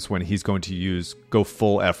times when he's going to go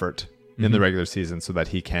full effort in the regular season so that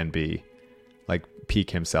he can be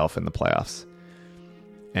peak himself in the playoffs.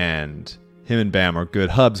 And him and Bam are good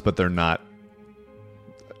hubs, but they're not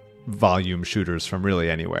volume shooters from really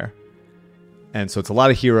anywhere. And so it's a lot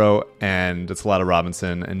of Hero and it's a lot of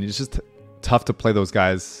Robinson, and it's just tough to play those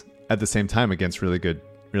guys at the same time against really good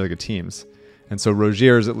teams. And so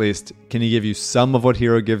Rozier's, at least, can he give you some of what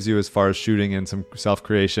Hero gives you as far as shooting and some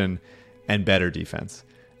self-creation and better defense?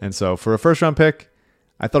 And so for a first-round pick,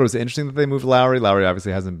 I thought it was interesting that they moved Lowry. Lowry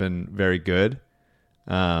obviously hasn't been very good.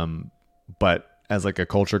 But as a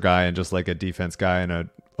culture guy and just a defense guy and a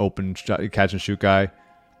open catch and shoot guy,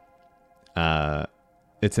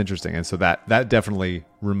 it's interesting. And so that definitely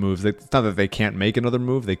removes it. It's not that they can't make another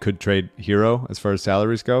move. They could trade Hero as far as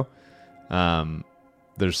salaries go.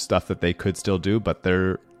 There's stuff that they could still do, but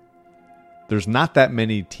there's not that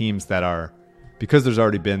many teams that are, because there's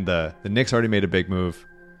already been the Knicks already made a big move.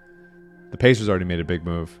 The Pacers already made a big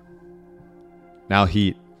move. Now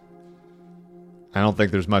Heat. I don't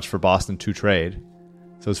think there's much for Boston to trade.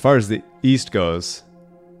 So as far as the East goes,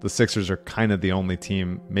 the Sixers are kind of the only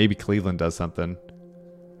team. Maybe Cleveland does something.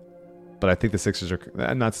 But I think the Sixers are,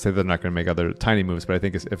 not to say they're not going to make other tiny moves, but I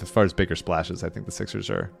think as far as bigger splashes, I think the Sixers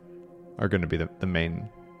are going to be the main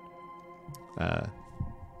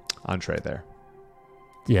entree there.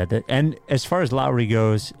 Yeah, and as far as Lowry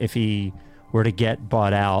goes, if he were to get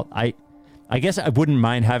bought out, I guess I wouldn't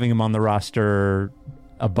mind having him on the roster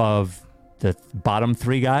above the bottom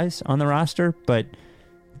 3 guys on the roster, but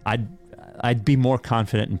I'd be more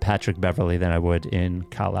confident in Patrick Beverley than I would in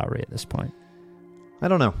Kyle Lowry at this point. I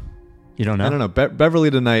don't know. You don't know? I don't know.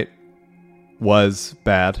 Beverley tonight was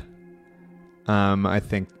bad. I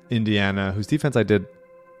think Indiana, whose defense it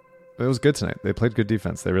was good tonight. They played good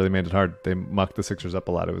defense. They really made it hard. They mucked the Sixers up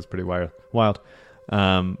a lot. It was pretty wild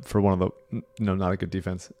for one of the, not a good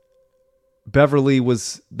defense. Beverley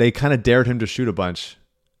they kind of dared him to shoot a bunch,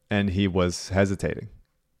 and he was hesitating.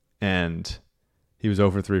 And he was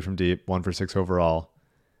 0 for 3 from deep, 1 for 6 overall.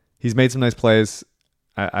 He's made some nice plays.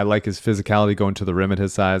 I like his physicality going to the rim at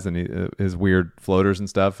his size and his weird floaters and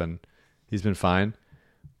stuff, and he's been fine.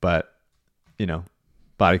 But,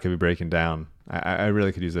 body could be breaking down I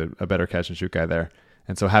really could use a better catch and shoot guy there.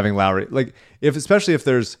 And so having Lowry, like especially if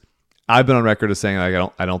there's, I've been on record as saying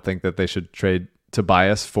like I don't think that they should trade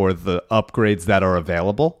Tobias for the upgrades that are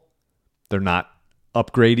available. They're not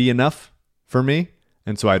upgradey enough for me,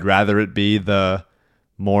 and so I'd rather it be the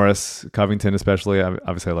Morris, Covington, especially.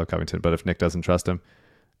 Obviously, I love Covington, but if Nick doesn't trust him,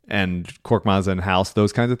 and Korkmaz and House,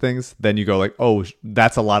 those kinds of things, then you go like, oh,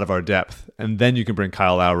 that's a lot of our depth, and then you can bring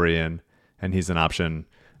Kyle Lowry in, and he's an option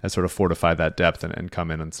as sort of fortify that depth and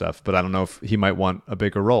come in and stuff. But I don't know if he might want a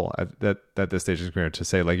bigger role at this stage of his career to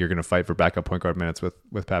say like you're going to fight for backup point guard minutes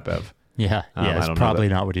with Pat Bev. Yeah, it's probably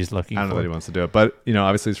not what he's looking for. I don't know that he wants to do it, but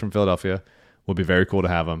obviously he's from Philadelphia. Would be very cool to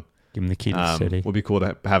have him. Give him the key to the city. Would be cool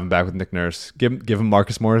to have him back with Nick Nurse. Give him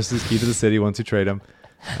Marcus Morris's key to the city once you trade him.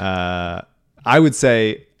 I would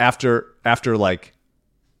say after like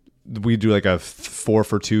we do like a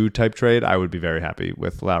 4-for-2 type trade, I would be very happy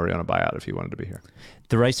with Lowry on a buyout if he wanted to be here.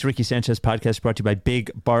 The Rights to Ricky Sanchez podcast brought to you by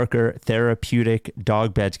Big Barker Therapeutic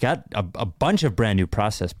Dog Beds. Got a bunch of brand new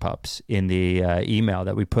process pups in the email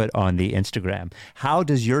that we put on the Instagram. How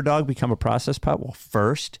does your dog become a process pup? Well,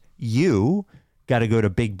 first, you got to go to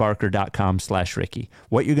bigbarker.com/Ricky.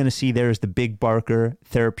 What you're going to see there is the Big Barker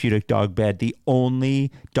Therapeutic Dog Bed, the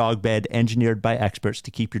only dog bed engineered by experts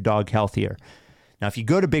to keep your dog healthier. Now, if you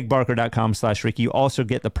go to bigbarker.com/Ricky, you also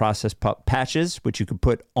get the process pup patches, which you can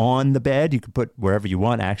put on the bed. You can put wherever you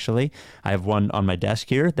want, actually. I have one on my desk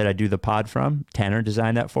here that I do the pod from. Tanner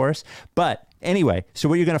designed that for us. But anyway, so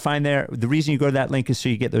what you're going to find there, the reason you go to that link is so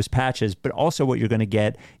you get those patches, but also what you're going to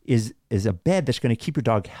get is a bed that's going to keep your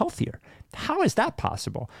dog healthier. How is that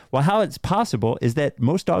possible? Well, how it's possible is that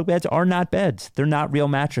most dog beds are not beds. They're not real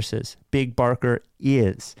mattresses. Big Barker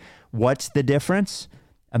is. What's the difference?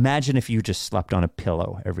 Imagine if you just slept on a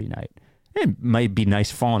pillow every night. It might be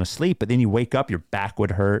nice falling asleep, but then you wake up, your back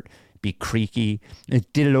would hurt, be creaky.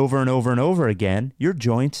 It did it over and over and over again. Your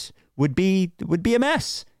joints would be a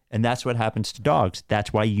mess. And that's what happens to dogs.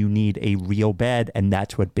 That's why you need a real bed, and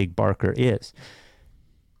that's what Big Barker is.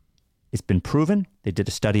 It's been proven. They did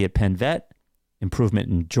a study at Penn Vet. Improvement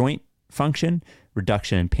in joint function,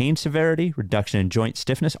 reduction in pain severity, reduction in joint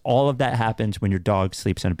stiffness. All of that happens when your dog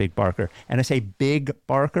sleeps on a Big Barker. And I say Big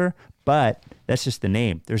Barker, but that's just the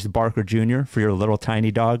name. There's the Barker Jr. for your little tiny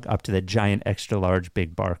dog up to the giant extra large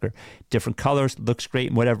Big Barker. Different colors, looks great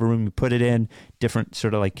in whatever room you put it in. Different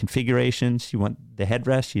sort of like configurations. You want the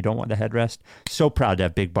headrest, you don't want the headrest. So proud to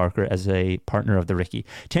have Big Barker as a partner of the Ricky.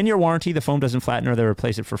 10-year warranty, the foam doesn't flatten or they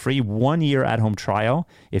replace it for free. 1 year at-home trial.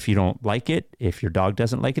 If you don't like it, if your dog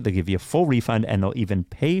doesn't like it, they'll give you a full refund and they'll even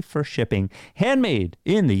pay for shipping. Handmade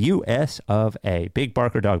in the US of A. Big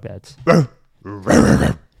Barker dog beds.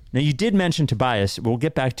 Now, you did mention Tobias. We'll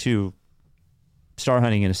get back to star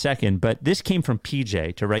hunting in a second, but this came from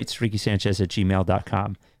PJ to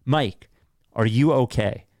rightsrickysanchez@gmail.com. Mike, are you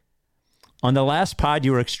okay? On the last pod,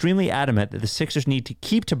 you were extremely adamant that the Sixers need to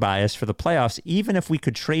keep Tobias for the playoffs, even if we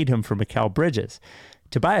could trade him for Mikal Bridges.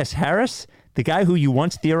 Tobias Harris, the guy who you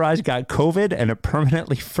once theorized got COVID and it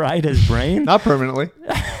permanently fried his brain? Not permanently.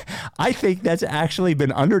 I think that's actually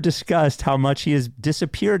been under-discussed how much he has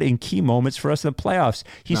disappeared in key moments for us in the playoffs.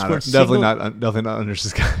 Definitely not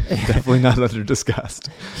under-discussed.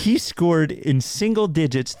 He scored in single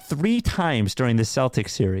digits 3 times during the Celtics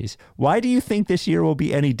series. Why do you think this year will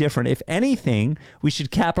be any different? If anything, we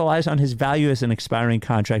should capitalize on his value as an expiring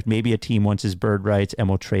contract. Maybe a team wants his bird rights and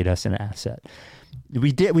will trade us an asset.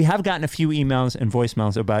 We have gotten a few emails and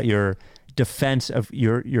voicemails about your defense of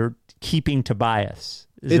your keeping Tobias.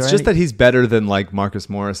 It's just that he's better than like Marcus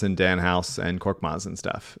Morris and Dan House and Korkmaz and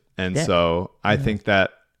stuff. And so I think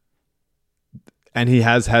that, and he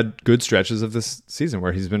has had good stretches of this season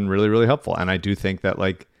where he's been really, really helpful. And I do think that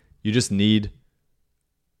like you just need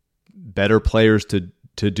better players to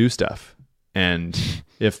do stuff. And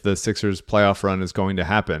if the Sixers playoff run is going to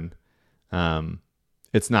happen,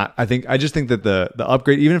 it's not, I just think that the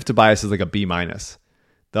upgrade, even if Tobias is like a B-,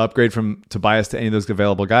 the upgrade from Tobias to any of those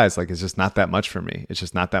available guys, like, it's just not that much for me. It's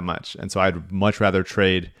just not that much. And so I'd much rather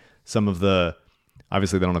trade some of the,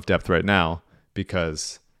 obviously they don't have depth right now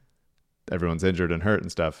because everyone's injured and hurt and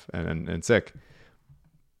stuff and sick.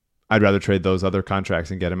 I'd rather trade those other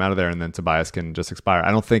contracts and get him out of there, and then Tobias can just expire.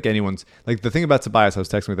 I don't think anyone's, like, the thing about Tobias, I was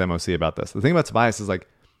texting with MOC about this. The thing about Tobias is like,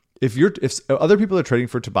 if other people are trading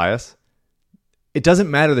for Tobias, it doesn't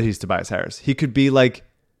matter that he's Tobias Harris. He could be like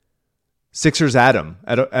Sixers Adam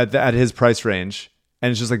at his price range,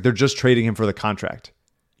 and it's just like they're just trading him for the contract.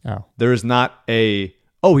 Oh, there is not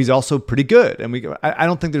he's also pretty good, and I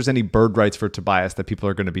don't think there's any bird rights for Tobias that people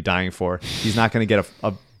are going to be dying for. He's not going to get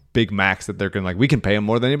a big max that they're going to like. We can pay him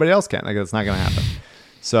more than anybody else can. Like, that's not going to happen.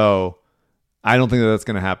 So I don't think that that's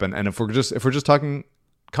going to happen. And if we're just talking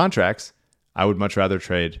contracts, I would much rather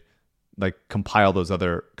trade, like compile those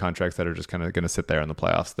other contracts that are just kind of going to sit there in the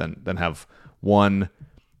playoffs than have one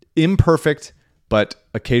imperfect but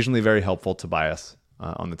occasionally very helpful Tobias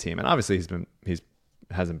on the team. And obviously he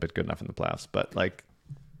hasn't been good enough in the playoffs, but like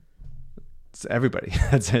it's everybody.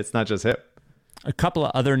 It's not just him. A couple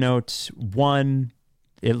of other notes. One,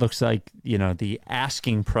 it looks like, the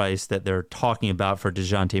asking price that they're talking about for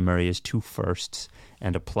DeJounte Murray is 2 firsts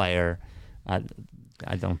and a player. I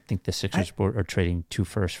don't think the Sixers are trading 2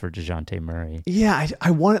 firsts for DeJounte Murray. Yeah,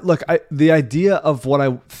 I want it. Look, the idea of what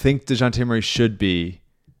I think DeJounte Murray should be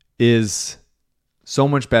is so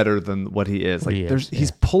much better than what he is.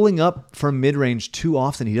 He's pulling up from mid-range too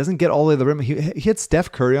often. He doesn't get all the way to the rim. He hit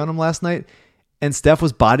Steph Curry on him last night, and Steph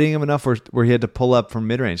was bodying him enough where he had to pull up from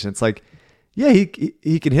mid-range. And it's like, yeah,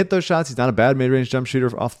 he can hit those shots. He's not a bad mid-range jump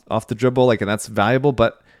shooter off the dribble, and that's valuable.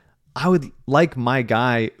 But I would like my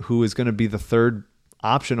guy who is going to be the third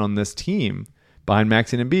option on this team behind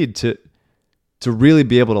Maxey and Embiid to really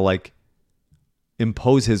be able to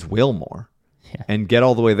impose his will more and get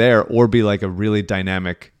all the way there, or be like a really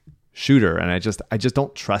dynamic shooter. And I just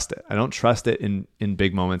don't trust it. I don't trust it in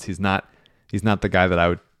big moments. He's not the guy that I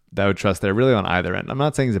would trust there really on either end. I'm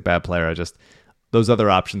not saying he's a bad player. I just, those other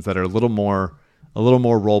options that are a little more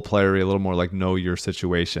role playery, a little more like know your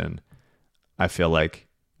situation. I feel like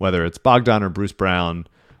whether it's Bogdan or Bruce Brown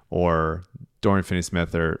or Dorian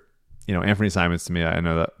Finney-Smith or, Anthony Simons, to me, I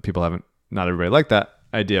know that not everybody liked that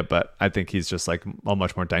idea, but I think he's just like a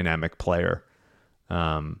much more dynamic player,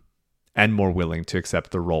 and more willing to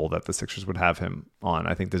accept the role that the Sixers would have him on.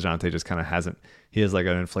 I think DeJounte just kind of he has like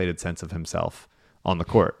an inflated sense of himself on the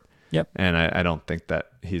court. Yep. And I don't think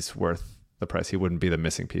that he's worth the price. He wouldn't be the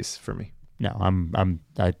missing piece for me. No,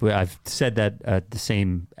 I've said that the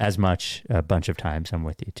same as much a bunch of times. I'm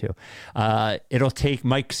with you too. It'll take,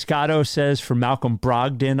 Mike Scotto says, for Malcolm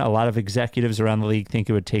Brogdon. A lot of executives around the league think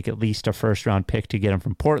it would take at least a first round pick to get him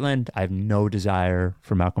from Portland. I have no desire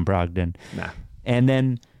for Malcolm Brogdon. Nah. And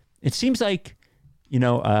then it seems like,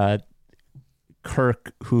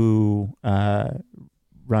 Kirk, who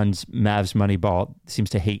runs Mavs Moneyball, seems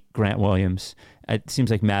to hate Grant Williams. It seems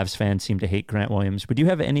like Mavs fans seem to hate Grant Williams. Would you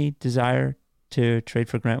have any desire to trade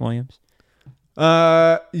for Grant Williams?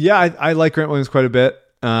 Yeah, I like Grant Williams quite a bit.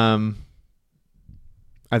 I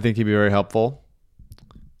think he'd be very helpful.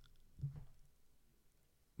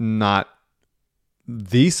 Not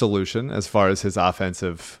the solution as far as his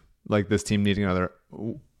offensive, like this team needing another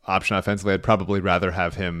option offensively. I'd probably rather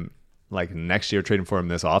have him like next year, trading for him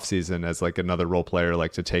this offseason as like another role player,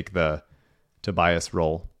 like to take the Tobias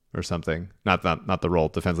role or something. Not the role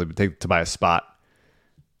defensively, but take Tobias' spot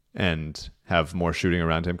and have more shooting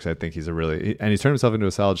around him, because I think he's he's turned himself into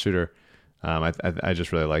a solid shooter. I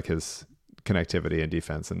just really like his connectivity and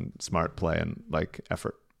defense and smart play and like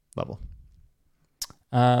effort level.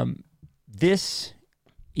 I'm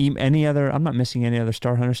not missing any other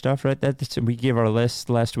Star Hunter stuff, right? We gave our list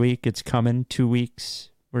last week. It's coming 2 weeks.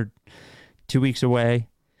 We're 2 weeks away.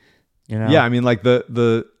 Yeah, I mean, like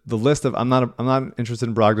the list of I'm not interested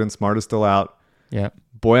in Brogdon. Smart is still out. Yeah,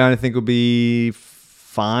 Boyan I think will be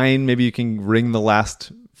fine. Maybe you can wring the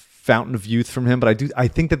last fountain of youth from him, but I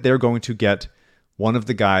think that they're going to get one of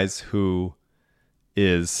the guys who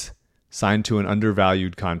is signed to an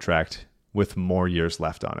undervalued contract with more years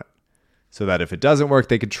left on it, so that if it doesn't work,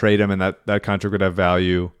 they could trade him, and that contract would have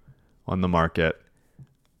value on the market,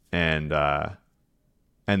 and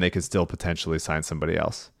they could still potentially sign somebody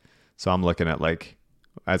else. So I'm looking at, like,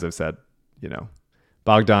 as I've said,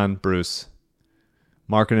 Bogdan, Bruce,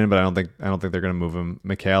 Markkanen, but I don't think they're going to move him.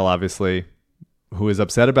 Mikal, obviously, who is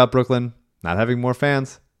upset about Brooklyn not having more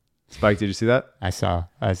fans. Spike, did you see that? I saw.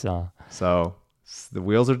 So the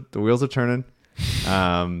wheels are turning.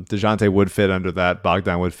 DeJounte would fit under that.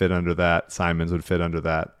 Bogdan would fit under that. Simons would fit under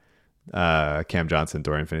that. Cam Johnson,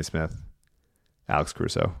 Dorian Finney-Smith, Alex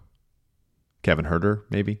Caruso, Kevin Huerter,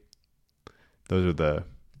 maybe. Those are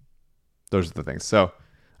the things. So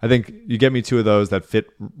I think you get me 2 of those that fit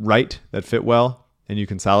right, that fit well, and you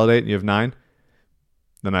consolidate and you have 9,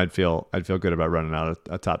 then I'd feel good about running out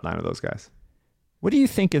a top 9 of those guys. What do you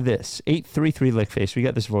think of this? 833 Lickface. We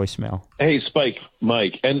got this voicemail. Hey, Spike,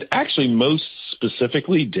 Mike, and actually most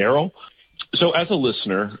specifically, Daryl. So as a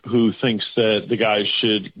listener who thinks that the guys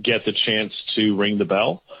should get the chance to ring the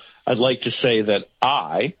bell, I'd like to say that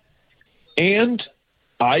I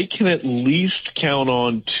can at least count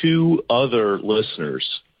on 2 other listeners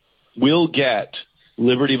will get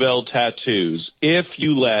Liberty Bell tattoos if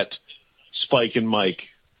you let Spike and Mike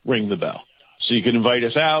ring the bell. So you can invite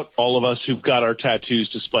us out, all of us who've got our tattoos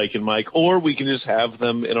to Spike and Mike, or we can just have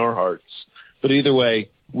them in our hearts. But either way,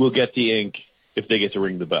 we'll get the ink if they get to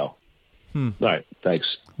ring the bell. All right,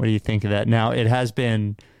 thanks. What do you think of that? Now, it has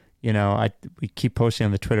been, we keep posting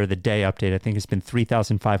on the Twitter the day update. I think it's been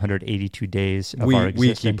 3,582 days of our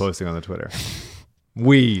existence. We keep posting on the Twitter.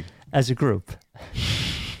 We. As a group.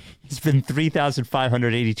 It's been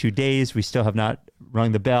 3,582 days. We still have not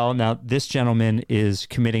rung the bell. Now, this gentleman is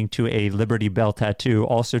committing to a Liberty Bell tattoo,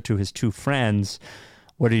 also to his two friends.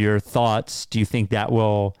 What are your thoughts? Do you think that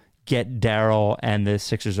will get Daryl and the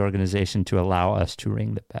Sixers organization to allow us to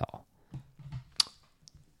ring the bell?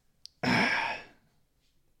 I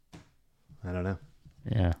don't know.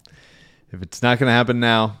 Yeah. If it's not going to happen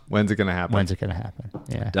now, when's it going to happen? When's it going to happen?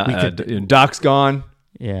 Yeah. Doc's gone.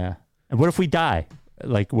 Yeah. And what if we die?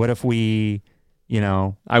 Like, what if we,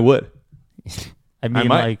 I would. I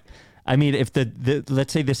mean, if the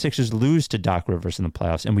let's say the Sixers lose to Doc Rivers in the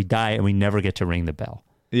playoffs and we die and we never get to ring the bell.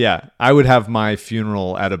 Yeah. I would have my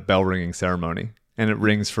funeral at a bell ringing ceremony, and it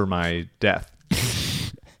rings for my death.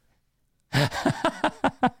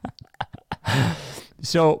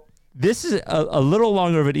 So this is a little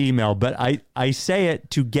longer of an email, but I say it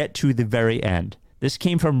to get to the very end. This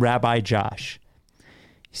came from Rabbi Josh.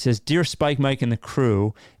 He says, "Dear Spike, Mike, and the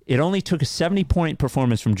crew, it only took a 70-point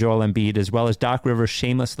performance from Joel Embiid, as well as Doc Rivers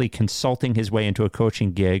shamelessly consulting his way into a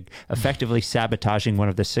coaching gig, effectively sabotaging one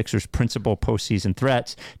of the Sixers' principal postseason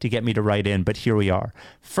threats, to get me to write in, but here we are.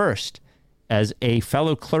 First, as a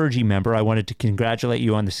fellow clergy member, I wanted to congratulate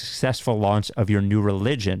you on the successful launch of your new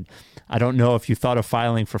religion. I don't know if you thought of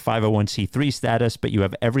filing for 501c3 status, but you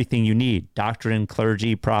have everything you need: doctrine,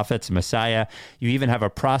 clergy, prophets, Messiah. You even have a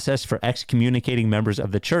process for excommunicating members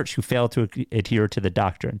of the church who fail to adhere to the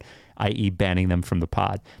doctrine, i.e. banning them from the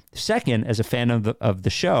pod. Second, as a fan of the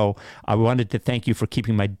show, I wanted to thank you for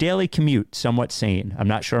keeping my daily commute somewhat sane. I'm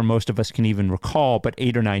not sure most of us can even recall, but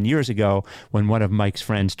 8 or 9 years ago, when one of Mike's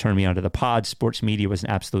friends turned me onto the pod, sports media was an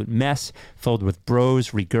absolute mess, filled with bros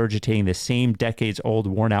regurgitating the same decades-old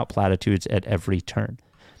worn-out platitudes at every turn.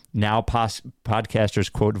 Now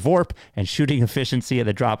podcasters quote VORP and shooting efficiency at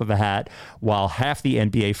the drop of a hat, while half the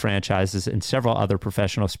NBA franchises and several other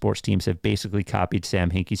professional sports teams have basically copied Sam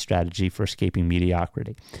Hinkie's strategy for escaping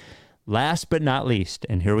mediocrity. Last but not least,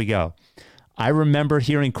 and here we go, I remember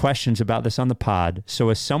hearing questions about this on the pod, so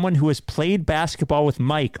as someone who has played basketball with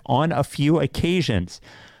Mike on a few occasions,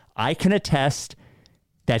 I can attest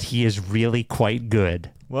that he is really quite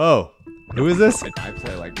good." Whoa. Who is this? I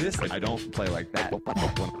play like this. I don't play like that.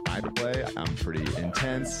 When I play, I'm pretty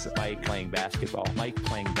intense. Mike playing basketball. Mike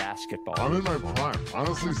playing basketball. I'm in my prime.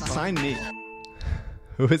 Honestly, Sign me.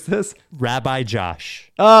 Who is this? Rabbi Josh.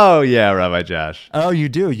 Oh, yeah, Rabbi Josh. Oh, you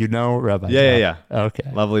do? You know Rabbi Josh? Yeah. Okay.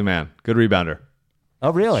 Lovely man. Good rebounder.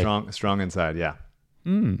 Oh, really? Strong inside, yeah.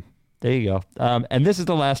 There you go. And this is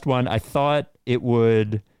the last one. I thought it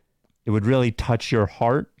would really touch your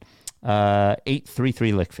heart.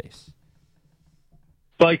 833 Lickface.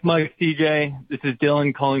 Spike, Mike, CJ, this is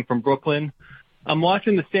Dylan calling from Brooklyn. I'm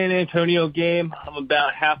watching the San Antonio game. I'm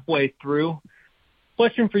about halfway through.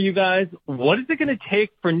 Question for you guys. What is it going to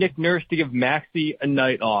take for Nick Nurse to give Maxey a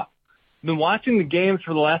night off? I've been watching the games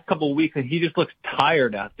for the last couple of weeks, and he just looks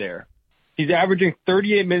tired out there. He's averaging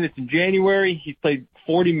 38 minutes in January. He's played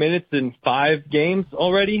 40 minutes in 5 games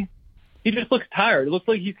already. He just looks tired. It looks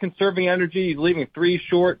like he's conserving energy. He's leaving 3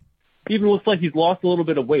 short. Even looks like he's lost a little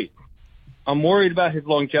bit of weight. I'm worried about his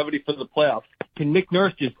longevity for the playoffs. Can Nick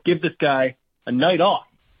Nurse just give this guy a night off?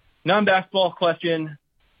 Non-basketball question.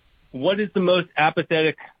 What is the most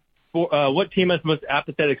apathetic, what team has the most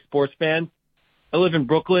apathetic sports fans? I live in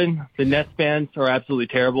Brooklyn. The Nets fans are absolutely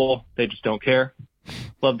terrible. They just don't care.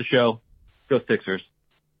 Love the show. Go Sixers.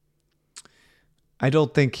 I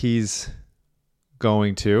don't think he's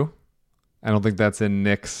going to. I don't think that's in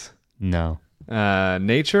Nick's nature, and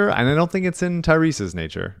I don't think it's in Tyrese's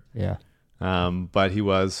nature. Yeah. But he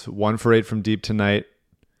was 1 for 8 from deep tonight.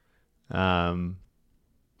 I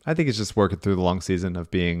think it's just working through the long season of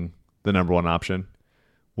being the number 1 option.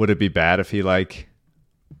 Would it be bad if he, like,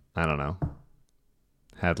 I don't know,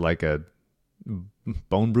 had like a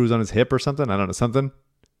bone bruise on his hip or something? I don't know, something?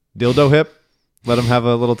 Dildo hip? Let him have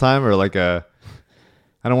a little time, or like a...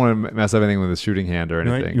 I don't want to mess up anything with his shooting hand or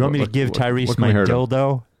anything. You want me to give Tyrese my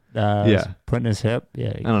dildo? Put in his hip?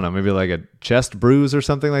 Yeah. I don't know. Maybe like a chest bruise or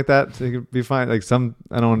something like that. So he could be fine. Like I don't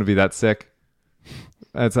want to be that sick.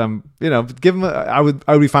 It's give him. I would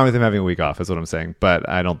be fine with him having a week off. Is what I'm saying. But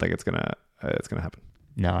I don't think it's gonna happen.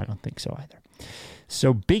 No, I don't think so either.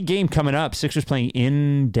 So big game coming up. Sixers playing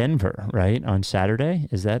in Denver, right, on Saturday.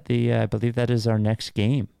 Is that I believe that is our next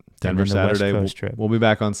game. Denver Saturday. West Coast trip. We'll be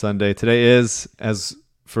back on Sunday. Today is, as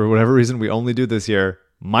for whatever reason we only do this year,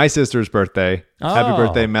 my sister's birthday. Oh. Happy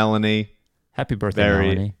birthday, Melanie. Happy birthday, Very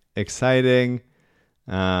Melanie. exciting.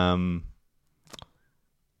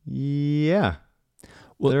 Yeah.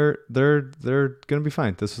 Well, they're gonna be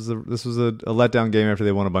fine. This was a letdown game after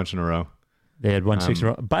they won a bunch in a row. They had won 6 in a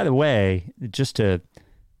row. By the way, it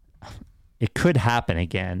could happen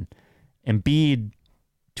again. Embiid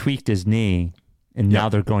tweaked his knee, and now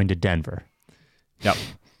they're going to Denver. Yep.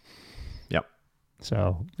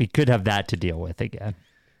 So we could have that to deal with again.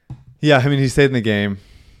 Yeah, I mean, he stayed in the game.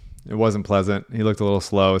 It wasn't pleasant. He looked a little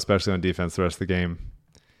slow, especially on defense the rest of the game.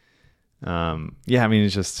 Yeah, I mean,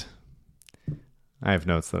 it's just... I have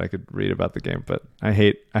notes that I could read about the game, but I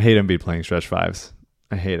hate Embiid playing stretch fives.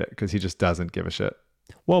 I hate it because he just doesn't give a shit.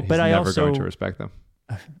 Well, but He's I never going to respect them.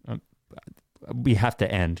 We have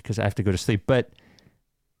to end because I have to go to sleep. But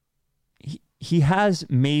he has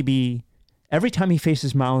maybe every time he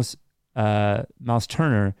faces Miles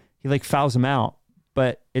Turner, he like fouls him out.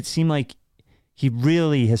 But it seemed like he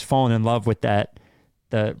really has fallen in love with the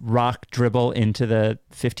rock dribble into the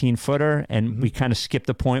 15-footer, and we kind of skipped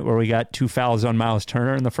the point where we got 2 fouls on Miles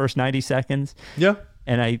Turner in the first 90 seconds. Yeah.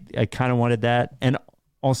 And I kind of wanted that. And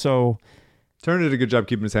also... Turner did a good job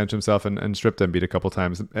keeping his hand to himself and stripped Embiid a couple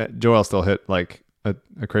times. Joel still hit like a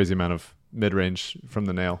crazy amount of mid-range from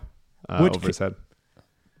the nail over his head.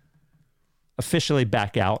 Officially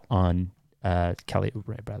back out on Kelly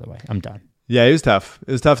Oubre, by the way. I'm done. Yeah, it was tough.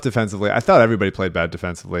 It was tough defensively. I thought everybody played bad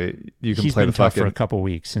defensively. You can He's play been the tough fucking... for a couple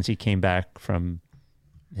weeks since he came back from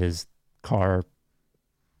his car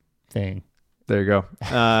thing. There you go.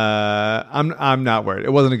 I'm not worried.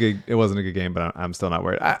 It wasn't a good game, but I'm still not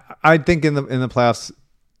worried. I think in the playoffs,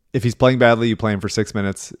 if he's playing badly, you play him for 6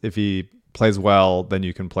 minutes. If he plays well, then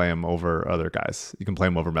you can play him over other guys. You can play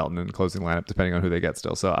him over Melton in the closing lineup, depending on who they get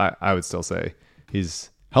still. So I would still say he's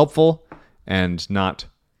helpful and not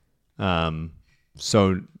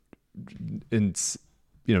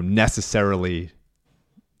necessarily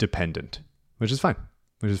dependent, which is fine.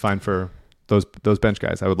 Which is fine for those bench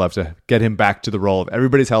guys. I would love to get him back to the role of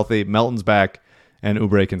everybody's healthy, Melton's back, and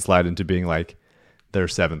Oubre can slide into being like their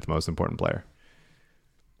 7th most important player.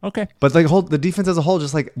 Okay. But like the defense as a whole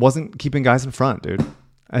just like wasn't keeping guys in front, dude.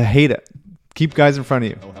 I hate it. Keep guys in front of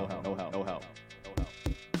you. No help.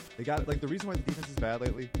 They got like the reason why the defense is bad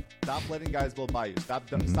lately. Stop letting guys blow by you. Stop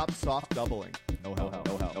soft doubling. No help.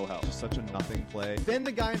 It's just such a nothing play. Defend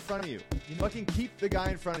the guy in front of you. You fucking keep the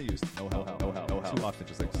guy in front of you. No help. Too often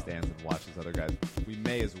just like stands and watches other guys. We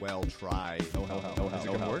may as well try. No help. Is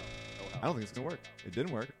it gonna work? I don't think it's gonna work. It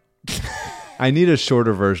didn't work. I need a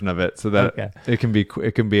shorter version of it so that it can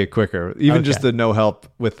be a quicker, even just the no help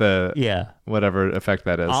with the whatever effect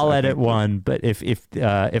that is. I'll edit one, but if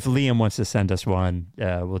Liam wants to send us one,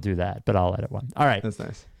 we'll do that. But I'll edit one. All right, that's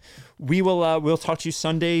nice. We will we'll talk to you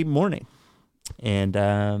Sunday morning, and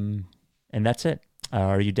that's it.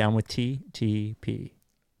 Are you down with TTP?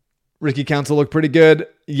 Ricky Council looked pretty good.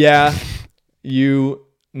 Yeah, lick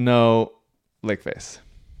face.